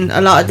displaying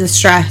a lot of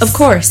distress. Of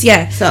course,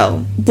 yeah.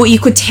 So, but you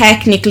could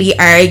technically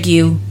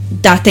argue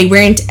that they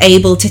weren't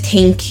able to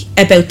think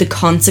about the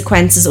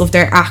consequences of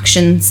their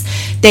actions.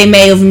 They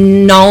may have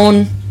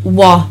known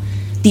what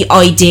the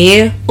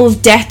idea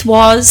of death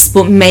was,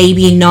 but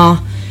maybe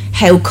not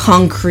how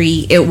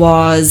concrete it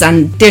was.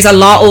 And there's a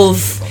lot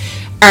of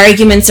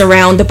arguments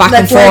around the back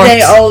and forth. Were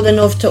they old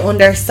enough to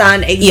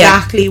understand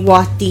exactly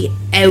what the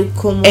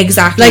outcome was?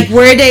 Exactly. Like,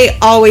 were they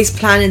always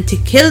planning to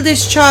kill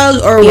this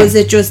child, or was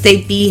it just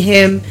they beat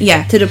him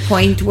to the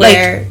point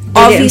where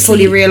they didn't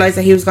fully realise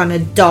that he was going to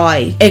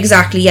die?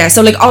 Exactly, yeah.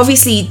 So, like,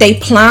 obviously they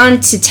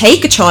planned to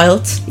take a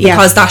child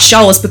because that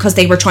shows, because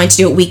they were trying to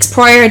do it weeks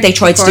prior. They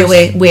tried to do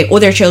it with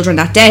other children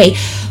that day,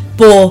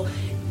 but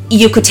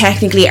you could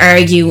technically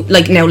argue,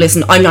 like, now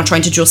listen, I'm not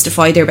trying to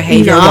justify their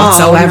behaviour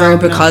whatsoever,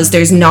 because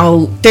there's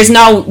no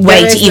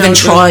way to even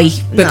try,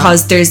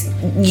 because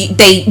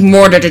they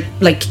murdered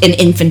like an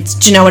infant.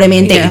 Do you know what I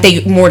mean?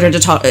 They murdered a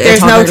toddler.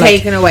 There's no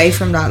taking away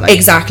from that. Like.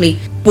 Exactly.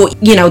 But,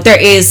 you know,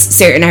 there is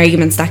certain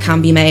arguments that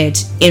can be made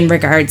in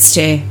regards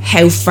to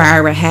how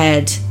far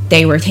ahead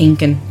they were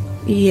thinking.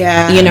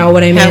 Yeah. You know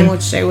what I mean? How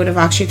much they would have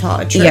actually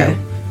thought it through. Yeah.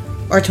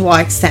 Or to what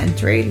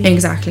extent, really.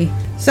 Exactly.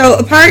 So,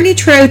 apparently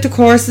throughout the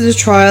course of the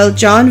trial,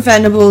 John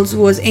Venables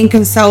was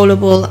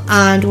inconsolable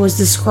and was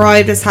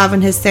described as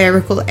having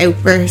hysterical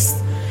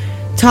outbursts.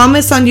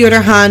 Thomas, on the other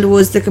hand,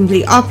 was the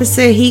complete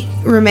opposite. He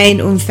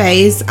remained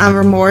unfazed and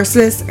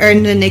remorseless,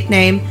 earning the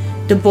nickname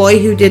 "the boy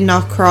who did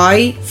not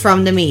cry"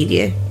 from the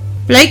media.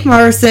 Blake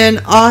Morrison,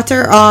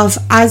 author of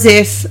As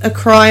If, A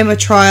Crime, a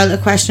Trial, A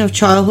Question of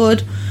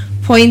Childhood,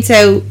 points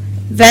out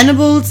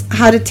Venables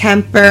had a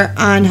temper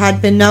and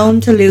had been known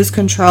to lose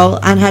control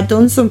and had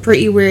done some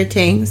pretty weird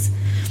things,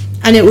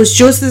 and it was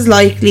just as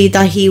likely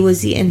that he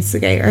was the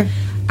instigator.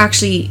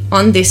 Actually,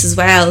 on this as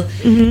well,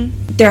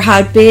 there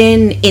had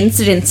been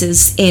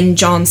incidences in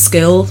John's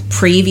school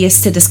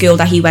previous to the school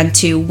that he went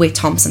to with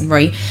Thompson,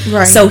 right?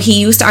 So he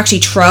used to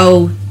actually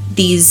throw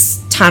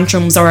these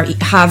tantrums or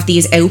have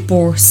these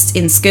outbursts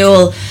in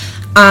school.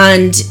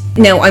 And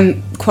now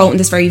I'm quoting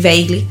this very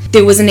vaguely.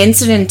 There was an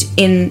incident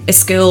in a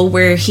school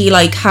where he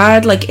like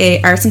had like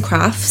a arts and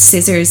crafts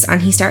scissors,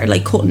 and he started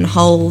like cutting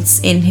holes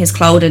in his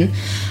clothing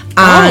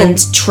and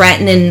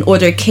threatening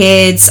other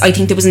kids. I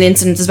think there was an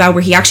incident as well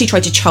where he actually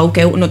tried to choke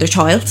out another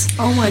child.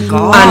 Oh my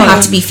god. And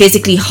had to be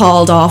physically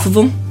hauled off of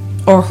him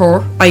or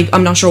her.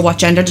 I'm not sure what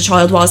gender the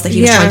child was that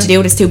he was trying to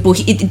do this to,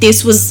 but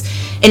this was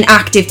an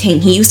active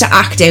thing. He used to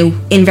act out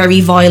in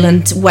very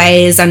violent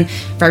ways and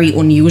very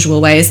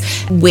unusual ways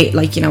with,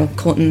 like, you know,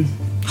 cutting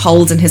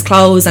holes in his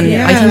clothes. And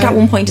I think at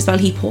one point as well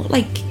he put,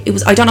 like, it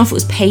was, I don't know if it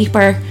was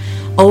paper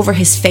over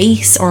his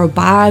face or a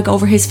bag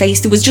over his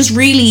face. There was just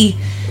really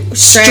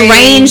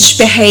strange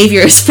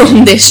behaviours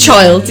from this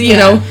child, you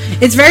know.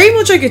 It's very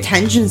much like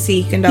attention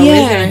seeking though,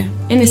 isn't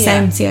it? In a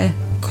sense,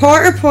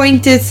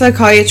 Court-appointed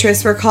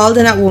psychiatrists were called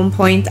in at one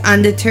point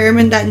and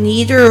determined that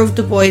neither of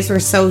the boys were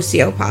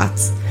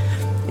sociopaths.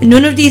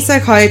 None of these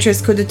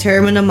psychiatrists could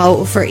determine a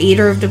motive for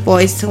either of the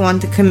boys to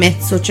want to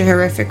commit such a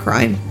horrific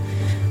crime.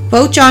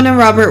 Both John and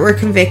Robert were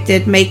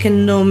convicted,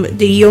 making them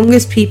the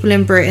youngest people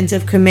in Britain to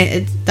have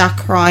committed that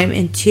crime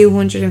in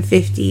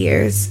 250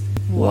 years.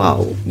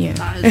 Whoa. Yeah.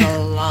 That is a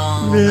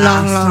long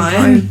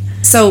time.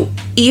 So,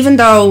 even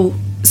though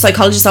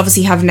psychologists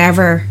obviously have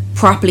never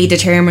properly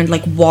determined,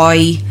 like,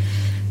 why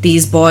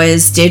these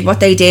boys did what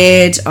they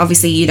did,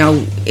 obviously, you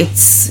know,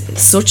 it's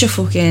such a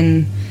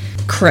fucking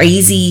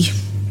crazy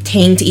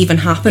thing to even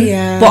happen.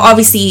 But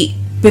obviously,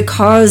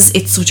 because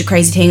it's such a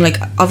crazy thing, like,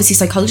 obviously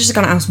psychologists are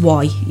going to ask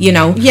why, you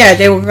know.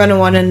 They were going to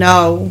want to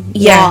know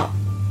what.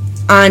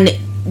 And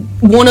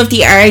one of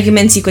the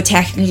arguments you could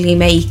technically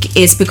make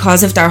is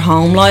because of their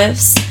home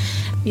lives.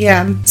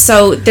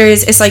 So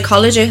there's a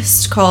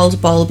psychologist called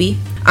Bowlby,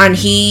 and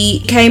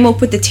he came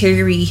up with the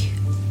theory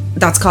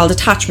that's called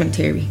attachment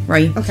theory,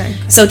 right? Okay.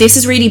 So this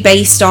is really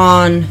based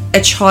on a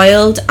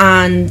child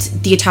and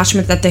the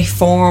attachment that they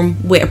form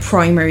with a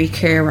primary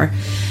carer,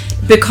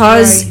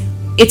 because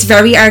it's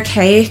very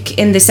archaic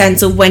in the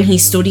sense of when he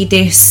studied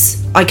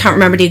this. I can't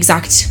remember the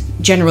exact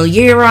general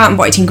year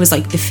but I think it was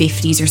like the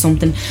 50s or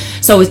something.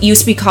 So it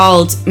used to be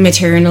called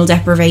maternal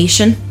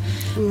deprivation,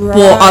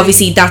 but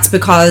obviously that's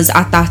because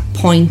at that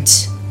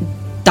point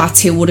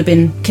that's who would have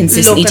been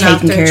consistently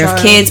taking care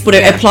of kids, but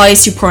it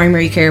applies to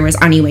primary carers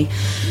anyway.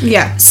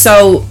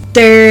 So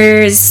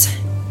there's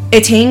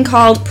a thing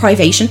called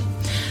privation,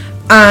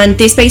 and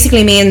this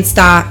basically means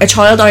that a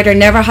child either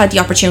never had the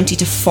opportunity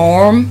to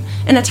form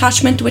an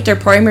attachment with their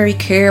primary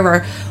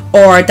carer,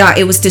 or that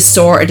it was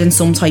distorted in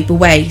some type of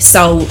way.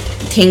 So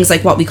things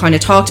like what we kind of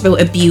talked about,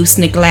 abuse,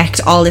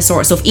 neglect, all this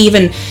sort of stuff,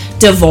 even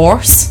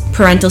divorce,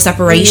 parental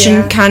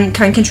separation can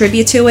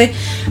contribute to it.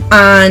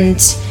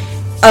 And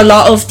a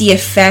lot of the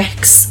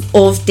effects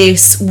of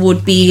this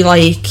would be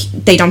like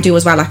they don't do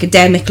as well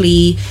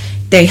academically,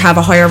 they have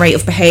a higher rate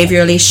of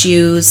behavioural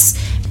issues,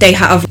 they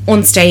have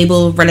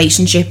unstable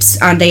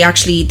relationships, and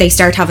they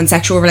start having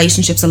sexual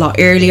relationships a lot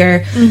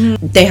earlier.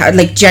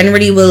 They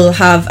generally will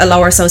have a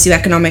lower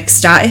socioeconomic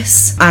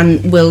status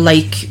and will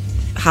like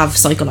have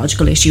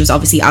psychological issues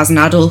obviously as an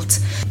adult.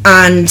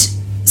 And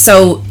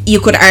so you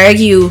could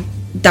argue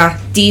that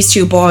these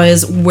two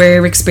boys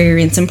were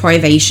experiencing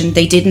privation.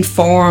 They didn't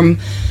form,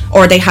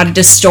 or they had a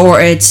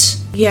distorted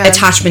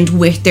attachment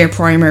with their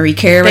primary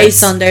carers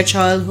based on their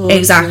childhood.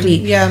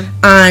 Exactly.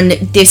 And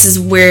this is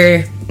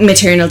where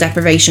maternal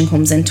deprivation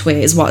comes into it,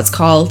 is what it's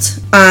called.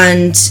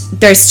 And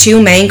there's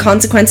two main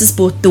consequences,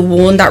 but the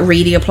one that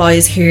really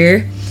applies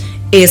here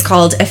is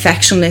called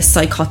affectionless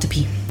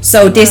psychotropy.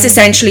 So this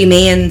essentially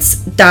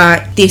means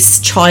that this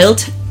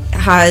child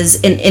has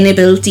an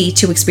inability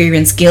to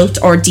experience guilt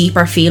or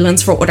deeper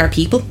feelings for other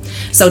people,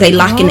 so they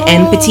lack in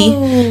empathy,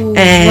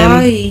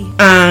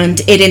 and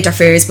it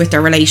interferes with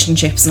their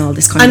relationships and all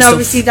this kind of stuff. And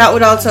obviously that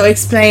would also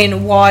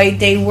explain why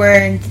they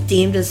weren't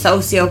deemed as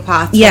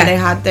sociopaths. Yeah, when they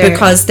had their...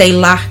 because they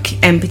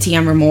lack empathy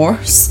and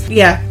remorse.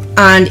 Yeah.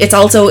 And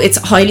it's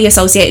highly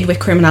associated with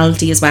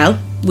criminality as well,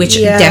 which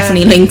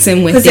definitely links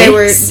in with this.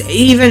 Because they were,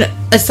 even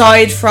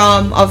aside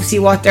from obviously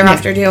what they're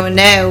after doing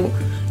now,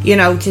 you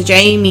know, to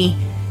Jamie,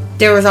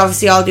 there was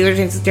obviously all the other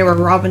things that they were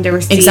robbing, they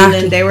were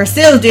stealing, they were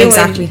still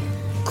doing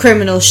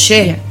criminal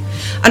shit. Yeah.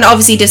 And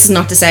obviously this is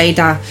not to say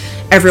that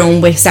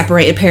everyone with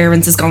separated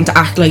parents is going to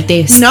act like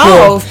this.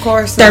 No, of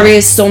course not. There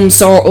is some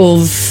sort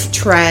of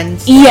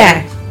trend.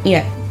 Yeah.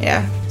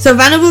 So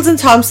Venables and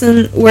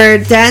Thompson were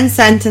then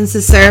sentenced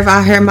to serve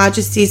at Her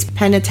Majesty's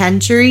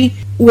Penitentiary,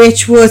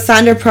 which was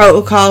standard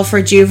protocol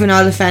for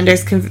juvenile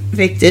offenders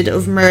convicted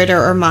of murder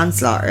or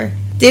manslaughter.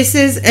 This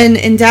is an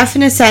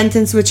indefinite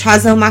sentence which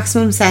has no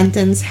maximum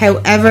sentence.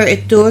 However,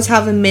 it does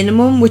have a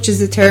minimum, which is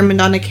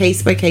determined on a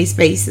case-by-case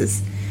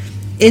basis.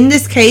 In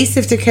this case,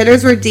 if the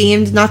killers were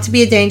deemed not to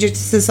be a danger to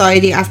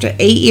society after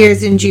 8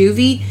 years in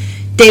juvie,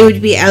 they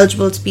would be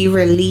eligible to be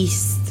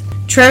released.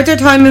 Throughout their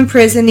time in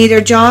prison, neither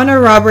John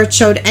or Robert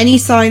showed any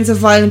signs of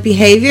violent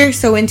behaviour,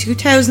 so in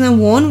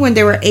 2001, when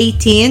they were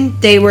 18,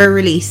 they were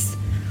released.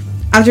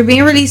 After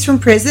being released from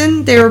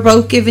prison, they were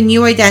both given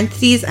new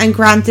identities and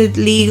granted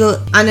legal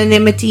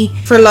anonymity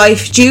for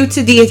life due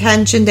to the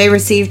attention they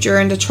received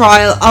during the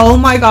trial. Oh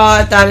my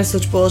god, that is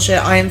such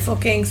bullshit. I am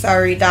fucking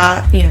sorry.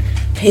 That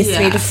pissed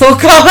me the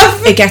fuck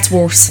off. It gets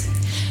worse.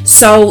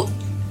 So,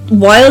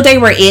 while they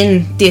were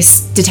in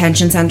this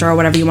detention centre, or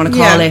whatever you want to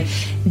call it,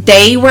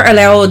 they were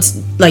allowed,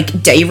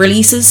 like, day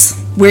releases,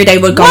 where they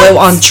would go out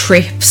on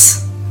trips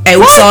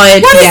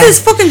outside. What is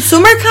this fucking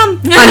summer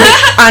camp?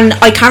 And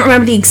I can't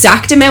remember the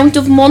exact amount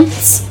of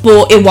months,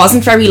 but it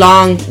wasn't very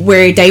long,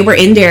 where they were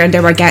in there and they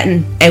were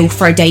getting out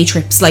for day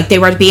trips. Like, they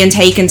were being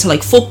taken to,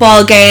 like,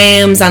 football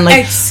games and,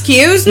 like,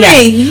 excuse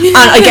me. And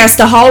I guess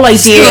the whole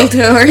idea, school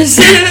tours.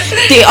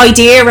 the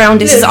idea around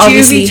this is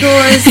obviously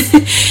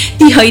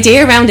the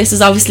idea around this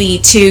is obviously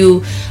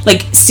to,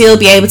 like, still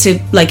be able to,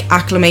 like,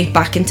 acclimate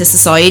back into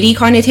society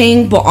kind of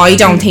thing. But I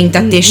don't think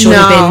that this should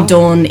have been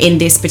done in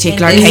this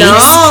particular case.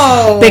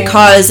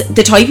 Because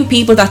the type of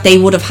people that they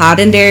would have had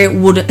in there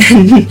would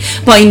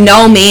by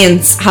no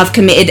means have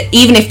committed,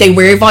 even if they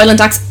were violent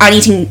acts,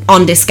 anything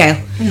on this scale.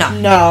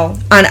 No.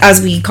 And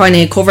as we kind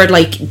of covered,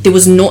 like, there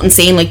was nothing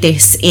seen like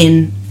this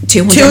in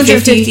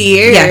 250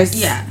 years.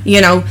 Yeah.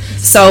 You know,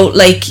 so,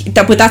 like,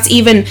 that. But that's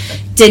even,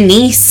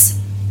 Denise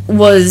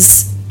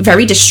was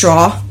very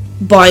distraught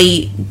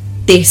by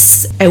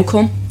this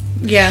outcome.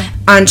 Yeah.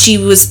 And she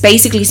was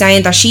basically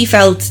saying that she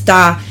felt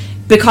that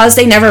because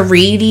they never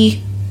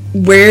really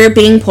were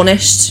being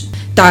punished,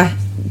 that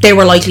they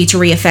were likely to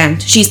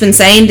reoffend. She's been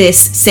saying this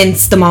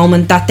since the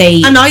moment that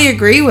they... And I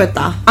agree with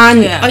that.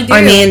 And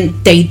I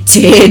mean, they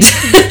did.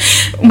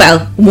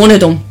 Well, one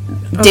of them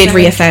did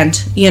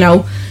reoffend, you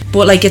know.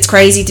 But, like, it's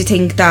crazy to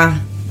think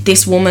that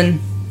this woman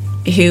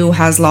who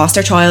has lost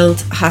her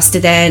child has to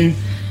then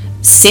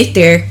sit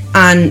there,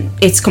 and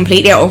it's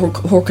completely out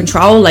of her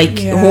control. Like,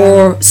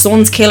 her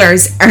son's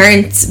killers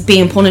aren't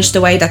being punished the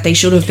way that they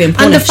should have been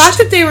punished. And the fact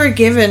that they were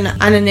given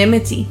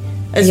anonymity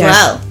as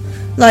well,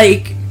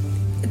 like,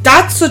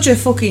 that's such a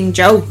fucking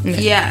joke.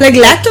 Like,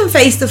 let them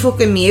face the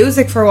fucking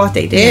music for what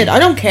they did. I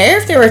don't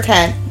care if they were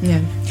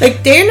 10.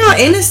 Like, they're not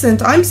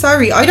innocent. I'm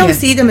sorry, I don't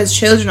see them as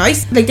children.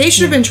 Like, they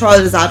should have been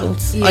tried as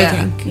adults, I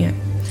think.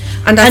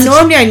 And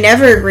normally I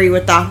never agree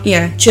with that.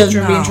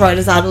 Children being tried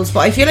as adults,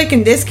 but I feel like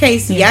in this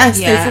case, yes,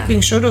 they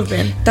fucking should have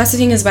been. That's the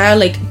thing as well.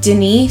 Like,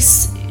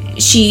 Denise,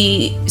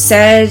 she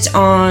said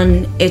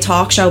on a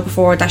talk show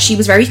before that she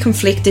was very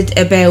conflicted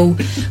about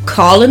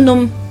calling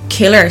them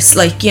killers,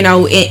 like, you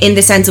know, in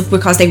the sense of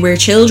because they were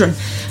children.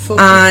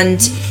 And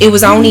it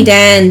was only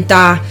then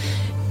that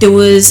there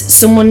was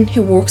someone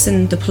who works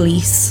in the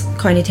police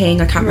kind of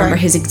thing, I can't remember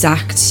his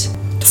exact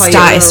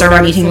status or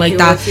anything like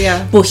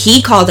that, but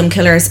he called them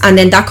killers, and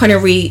then that kind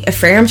of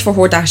reaffirmed for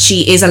her that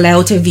she is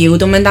allowed to view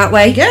them in that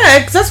way.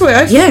 Because that's why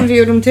I fucking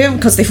view them too,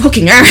 because they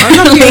fucking are. I'm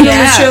not viewing them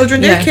as children.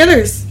 They're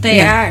killers.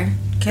 They are.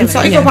 And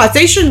psychopaths,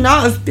 they should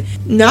not have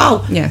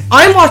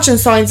I'm watching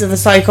Signs of a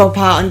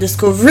Psychopath on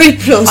Discovery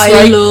Plus.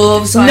 I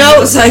love Signs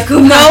of a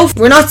Psychopath.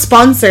 We're not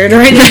sponsored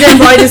or anything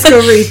by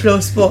Discovery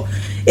Plus, but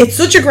it's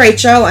such a great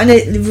show, and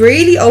it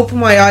really opened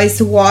my eyes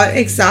to what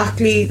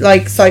exactly,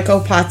 like,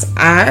 psychopaths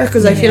are,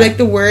 because I feel like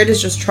the word is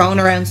just thrown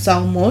around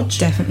so much.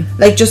 Definitely.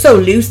 Like, just so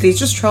loosely, it's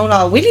just thrown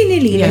all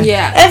willy-nilly. Like,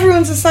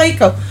 everyone's a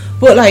psycho.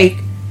 But, like,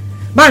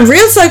 Man,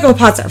 real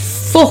psychopaths are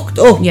fucked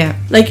up. Yeah.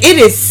 Like, it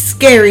is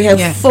scary how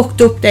Yeah.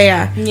 fucked up they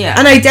are. Yeah.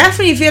 And I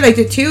definitely feel like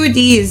the two of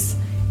these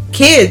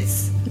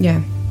kids Yeah.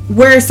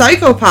 were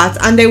psychopaths,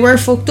 and they were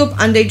fucked up,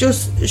 and they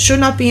just should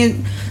not be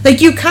in...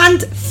 Like, you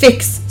can't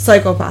fix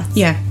psychopaths.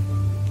 Yeah.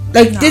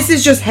 Like, this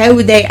is just how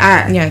they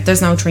are. Yeah.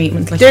 There's no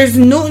treatment. Like, There's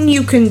nothing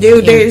you can do.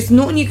 Yeah. There's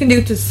nothing you can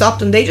do to stop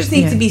them. They just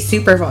need Yeah. to be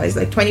supervised,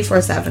 like,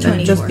 24/7,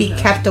 and just be 24/7.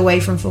 kept away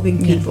from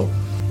fucking people.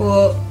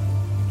 But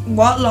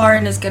what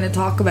Lauren is going to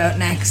talk about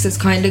next is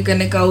kind of going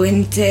to go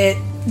into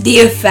the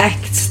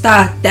effects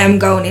that them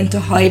going into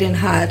hiding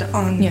had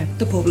on Yeah.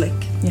 the public.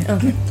 Yeah.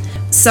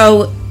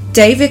 So,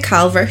 David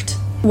Calvert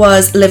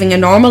was living a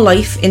normal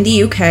life in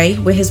the UK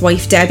with his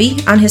wife Debbie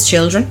and his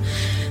children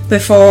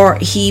before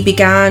he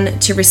began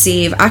to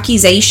receive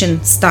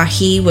accusations that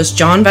he was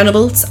John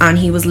Venables and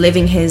he was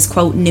living his,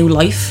 quote, new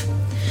life.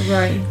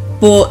 Right.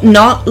 But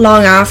not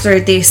long after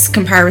this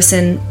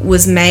comparison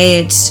was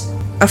made,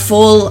 a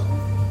full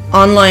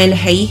online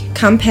hate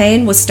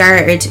campaign was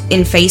started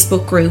in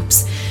Facebook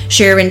groups,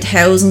 sharing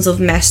thousands of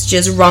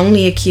messages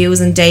wrongly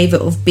accusing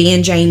David of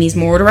being Jamie's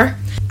murderer.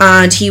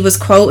 And he was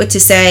quoted to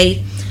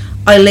say,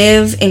 "I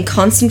live in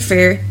constant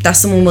fear that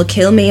someone will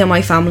kill me and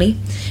my family.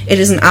 It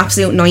is an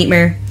absolute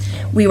nightmare.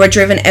 We were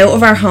driven out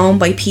of our home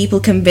by people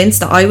convinced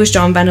that I was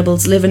John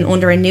Venables living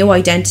under a new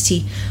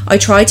identity. I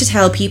tried to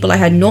tell people I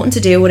had nothing to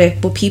do with it,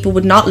 but people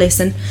would not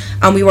listen,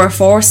 and we were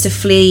forced to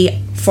flee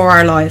for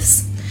our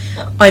lives.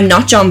 I'm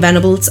not John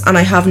Venables, and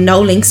I have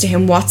no links to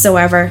him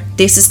whatsoever.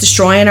 This is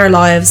destroying our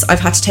lives.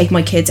 I've had to take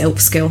my kids out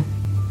of school."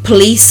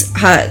 Police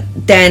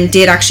then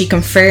did actually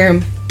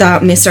confirm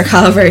that Mr.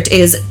 Calvert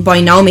is by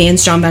no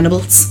means John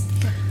Venables.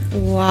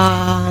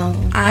 Wow.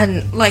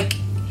 And, like,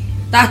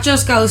 that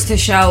just goes to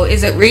show,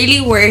 is it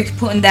really worth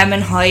putting them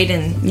in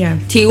hiding? Yeah.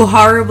 Two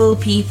horrible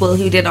people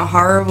who did a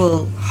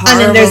horrible And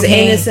then there's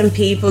thing, innocent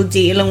people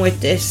dealing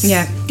with this.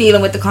 Yeah.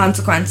 dealing with the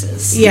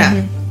consequences.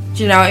 Yeah.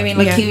 Do you know what I mean?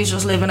 Like, Yeah. he was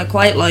just living a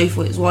quiet life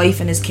with his wife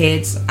and his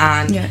kids,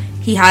 and Yeah.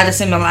 he had a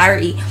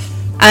similarity.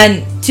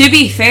 And to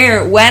be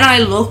fair, when I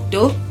looked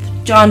up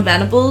John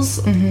Venables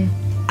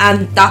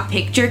and that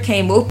picture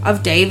came up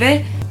of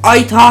David,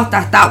 I thought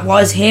that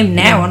was him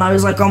now, and I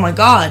was like, oh my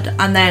god.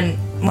 And then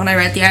when I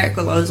read the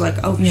article, I was like,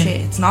 oh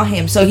shit, it's not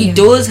him. So he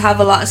does have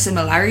a lot of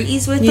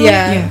similarities with him.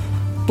 Yeah.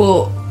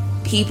 But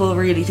people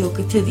really took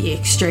it to the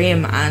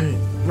extreme, and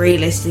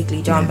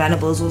realistically, John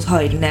Venables was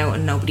hiding out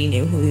and nobody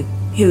knew who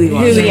he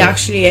was. Who he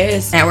actually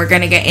is. Now we're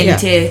going to get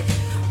into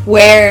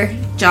where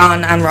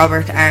John and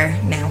Robert are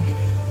now.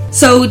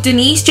 So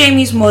Denise,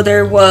 Jamie's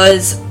mother,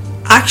 was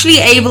actually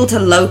able to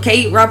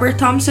locate Robert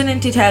Thompson in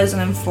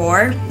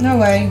 2004, No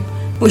way.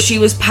 but she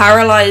was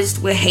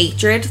paralyzed with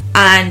hatred,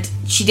 and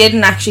she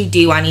didn't actually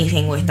do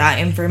anything with that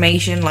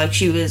information. Like,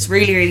 she was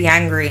really, really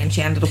angry, and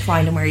she ended up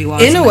finding where he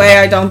was. In a way,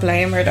 I don't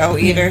blame her though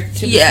either.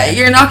 To be Yeah, fair.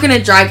 you're not going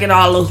to drag it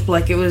all up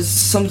like it was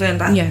something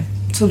that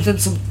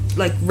something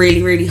like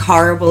really, really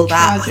horrible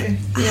that Tragic,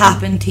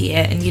 happened to you,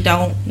 and you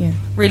don't Yeah.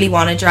 really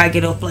want to drag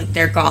it up like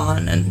they're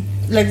gone. And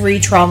Like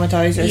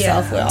re-traumatize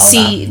herself Yeah. with all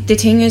See, the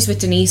thing is with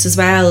Denise as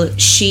well,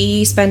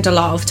 she spent a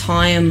lot of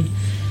time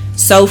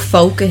so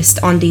focused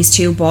on these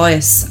two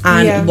boys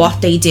and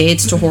what they did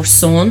to her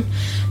son,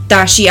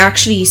 that she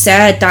actually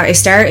said that it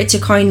started to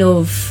kind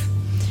of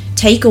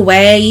take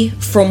away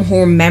from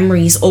her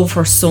memories of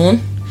her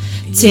son,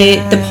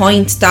 to the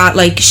point that,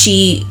 like,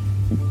 she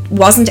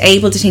wasn't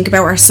able to think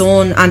about her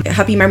son and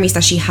happy memories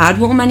that she had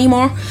with him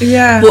anymore.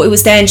 Yeah. But it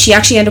was then she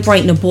actually ended up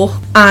writing a book,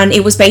 and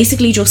it was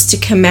basically just to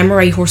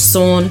commemorate her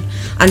son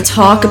and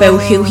talk about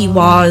who he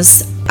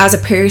was as a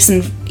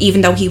person,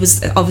 even though he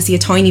was obviously a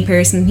tiny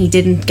person. He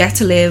didn't get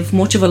to live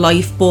much of a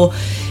life, but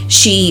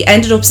she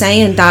ended up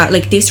saying that,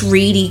 like, this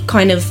really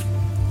kind of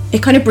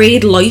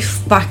breathed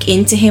life back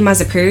into him as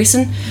a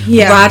person,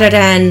 rather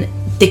than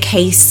the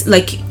case,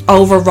 like,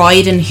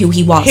 overriding who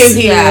he was. Who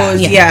he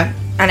was, yeah.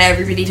 and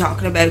everybody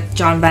talking about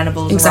John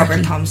Venables and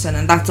Robert Thompson,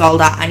 and that's all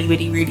that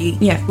anybody really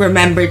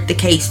remembered the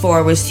case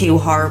for, was two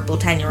horrible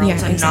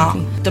 10-year-olds and not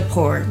the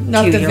poor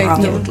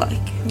 2-year-old. Like,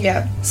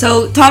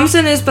 so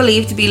Thompson is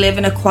believed to be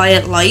living a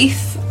quiet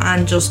life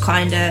and just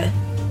kind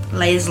of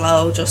lays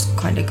low, just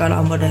kind of got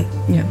on with it,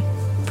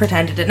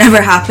 pretended it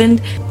never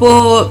happened.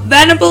 But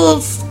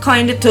Venables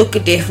kind of took a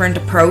different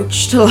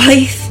approach to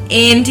life.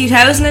 In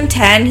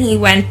 2010, he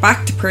went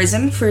back to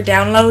prison for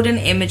downloading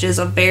images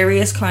of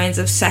various kinds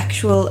of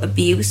sexual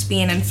abuse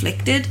being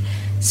inflicted,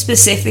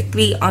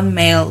 specifically on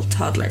male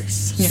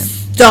toddlers.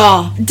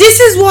 Stop. This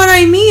is what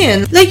I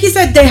mean. Like you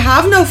said, they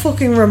have no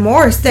fucking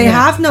remorse. They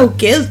have no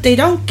guilt. They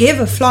don't give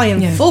a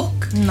flying fuck.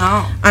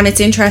 No. And it's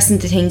interesting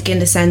to think in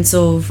the sense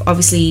of,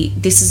 obviously,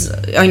 this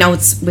is, I know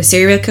it's with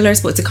serial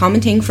killers, but it's a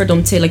common thing for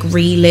them to, like,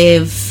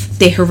 relive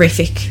the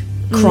horrific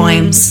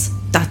crimes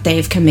that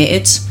they've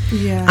committed.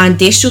 And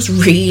this just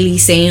really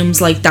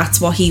seems like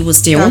that's what he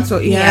was doing. That's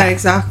what,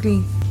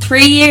 exactly.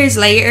 3 years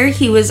later,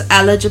 he was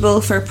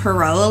eligible for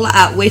parole,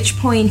 at which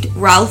point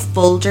Ralph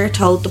Bulger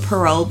told the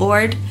parole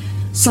board,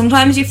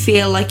 Sometimes you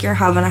feel like you're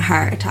having a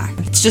heart attack.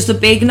 It's just a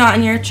big knot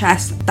in your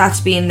chest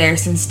that's been there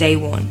since day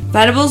one.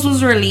 Venables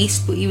was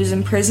released, but he was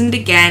imprisoned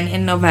again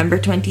in November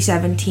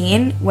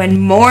 2017 when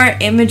more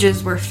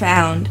images were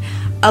found,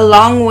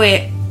 along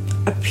with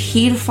a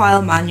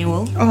paedophile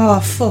manual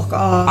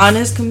on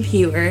his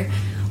computer,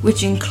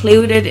 which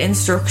included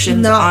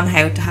instructions on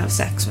how to have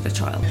sex with a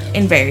child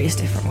in various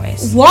different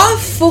ways. What a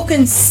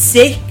fucking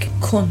sick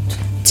cunt.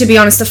 To be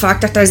honest, the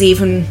fact that there's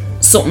even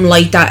something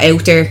like that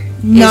out there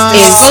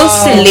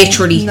is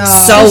literally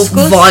so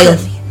vile.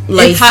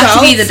 Like, it had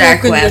to be the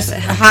dark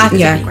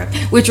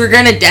web. Which we're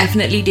gonna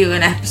definitely do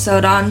an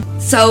episode on.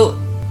 So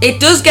it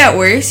does get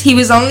worse. He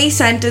was only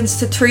sentenced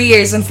to 3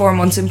 years and 4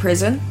 months in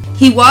prison.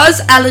 He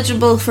was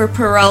eligible for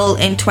parole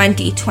in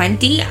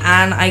 2020,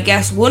 and I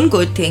guess one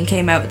good thing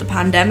came out of the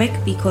pandemic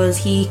because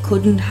he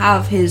couldn't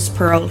have his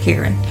parole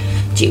hearing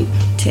due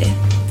to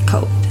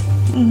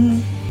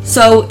COVID.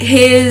 So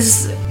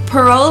his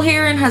parole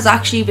hearing has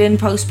actually been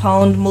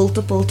postponed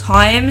multiple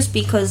times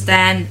because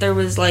then there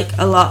was like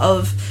a lot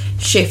of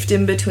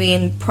shifting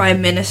between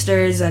prime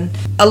ministers and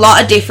a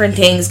lot of different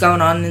things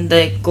going on in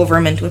the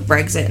government with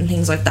Brexit and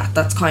things like that.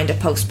 That's kind of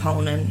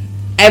postponing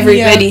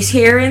everybody's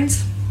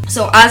hearings.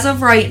 So as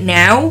of right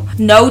now,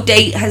 no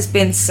date has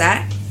been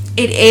set.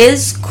 It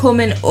is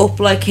coming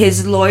up, like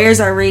his lawyers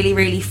are really,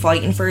 really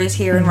fighting for his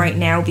hearing right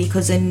now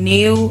because a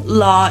new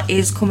law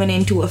is coming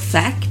into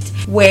effect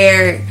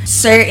where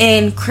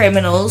certain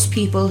criminals,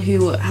 people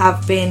who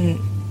have been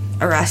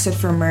arrested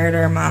for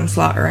murder,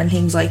 manslaughter and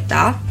things like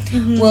that,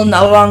 will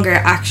no longer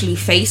actually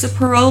face a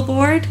parole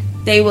board.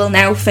 They will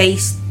now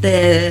face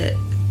the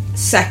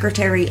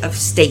Secretary of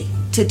State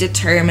to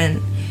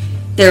determine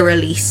their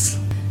release.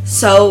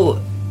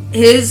 So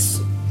his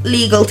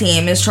legal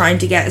team is trying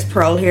to get his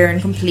parole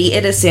hearing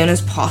completed as soon as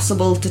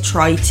possible to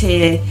try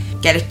to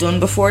get it done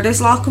before this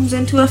law comes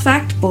into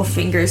effect, but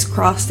fingers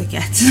crossed it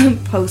gets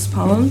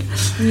postponed.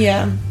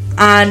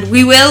 And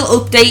we will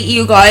update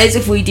you guys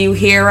if we do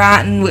hear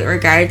anything with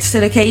regards to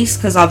the case,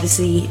 because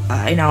obviously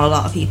I know a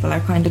lot of people are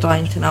kind of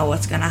dying to know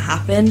what's going to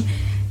happen.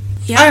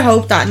 I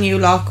hope that new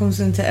law comes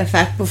into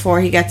effect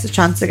before he gets a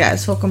chance to get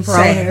his fucking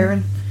parole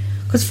hearing,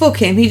 because fuck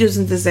him, he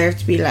doesn't deserve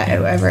to be let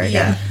out ever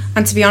again.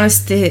 And to be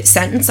honest, the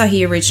sentence that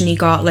he originally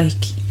got, like,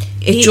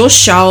 it just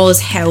shows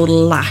how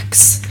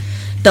lax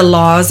the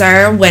laws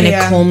are when it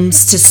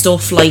comes to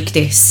stuff like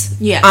this.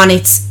 And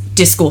it's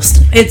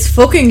disgusting. It's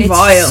fucking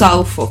vile. It's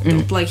so fucked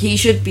up. Like, he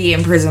should be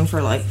in prison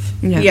for life.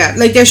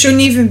 Like, there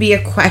shouldn't even be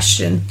a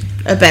question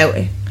about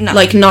it. No.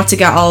 Like, not to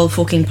get all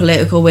fucking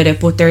political with it,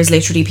 but there's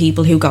literally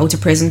people who go to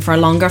prison for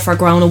longer for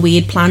growing a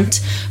weed plant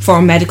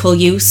for medical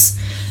use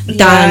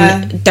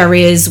than there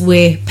is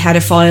with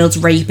pedophiles,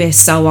 rapists,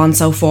 so on and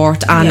so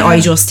forth. And I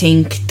just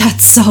think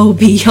that's so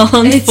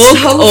beyond It's fucked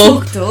so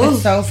up. fucked up.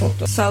 It's so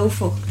fucked up. So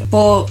fucked up.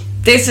 But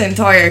this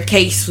entire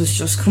case was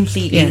just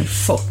completely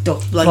fucked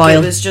up. Like,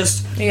 Vile. it was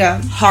just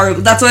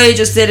horrible. That's why I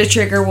just did a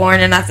trigger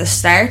warning at the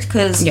start,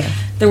 because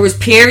there was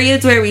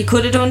periods where we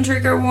could have done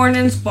trigger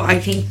warnings, but I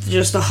think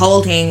just the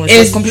whole thing was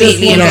just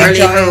completely and utterly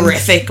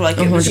horrific. Like,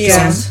 it was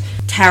just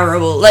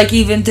terrible. Like,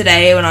 even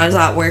today when I was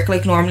at work,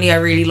 like, normally I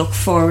really look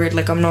forward,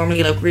 like, I'm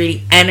normally like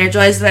really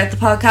energized about the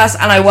podcast,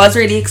 and I was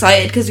really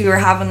excited because we were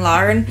having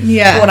Lauren,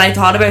 but when I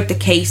thought about the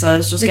case, I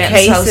was just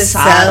getting so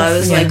sad. I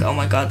was like, oh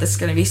my god, this is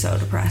going to be so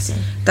depressing.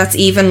 That's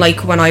even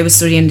like when I was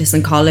studying this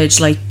in college,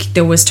 like,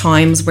 there was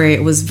times where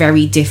it was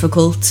very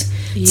difficult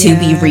to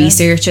be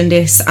researching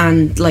this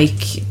and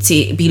like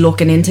to be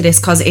looking into this,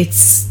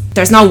 because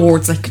there's no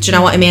words, like, do you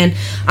know what I mean?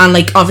 And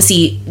like,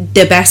 obviously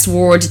the best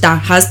word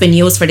that has been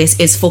used for this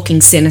is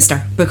fucking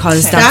sinister,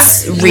 because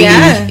that's really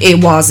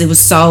it was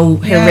so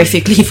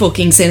horrifically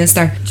fucking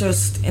sinister,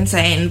 just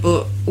insane.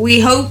 But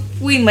we hope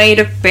we made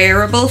it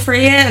bearable for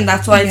you, and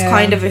that's why it's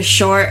kind of a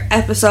short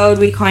episode.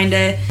 We kind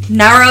of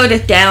narrowed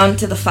it down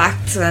to the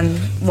facts and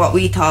what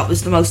we thought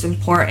was the most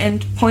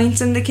important points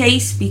in the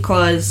case,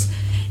 because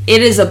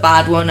it is a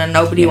bad one and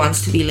nobody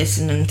wants to be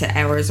listening to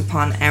hours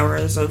upon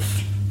hours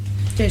of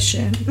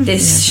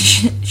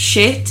this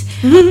shit.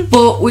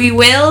 But we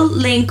will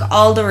link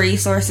all the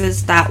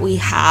resources that we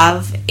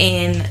have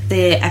in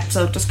the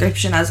episode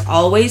description as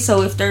always,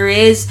 so if there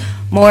is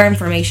more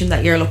information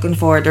that you're looking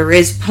for, there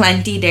is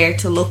plenty there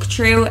to look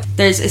through.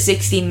 There's a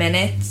 60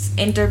 minutes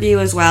interview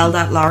as well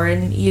that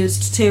Lauren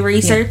used to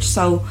research,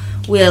 so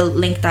we'll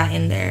link that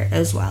in there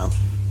as well.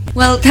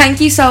 Well, thank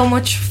you so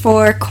much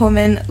for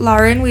coming,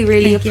 Lauren. We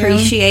really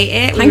appreciate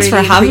it. Thanks for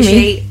having me. We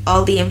really appreciate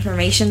all the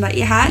information that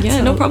you had.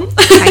 Yeah, no problem.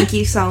 Thank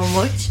you so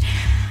much.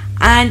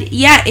 And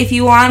yeah, if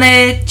you want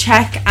to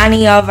check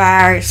any of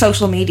our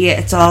social media,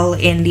 it's all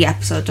in the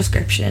episode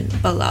description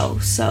below.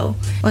 So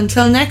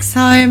until next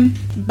time,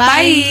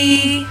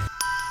 bye.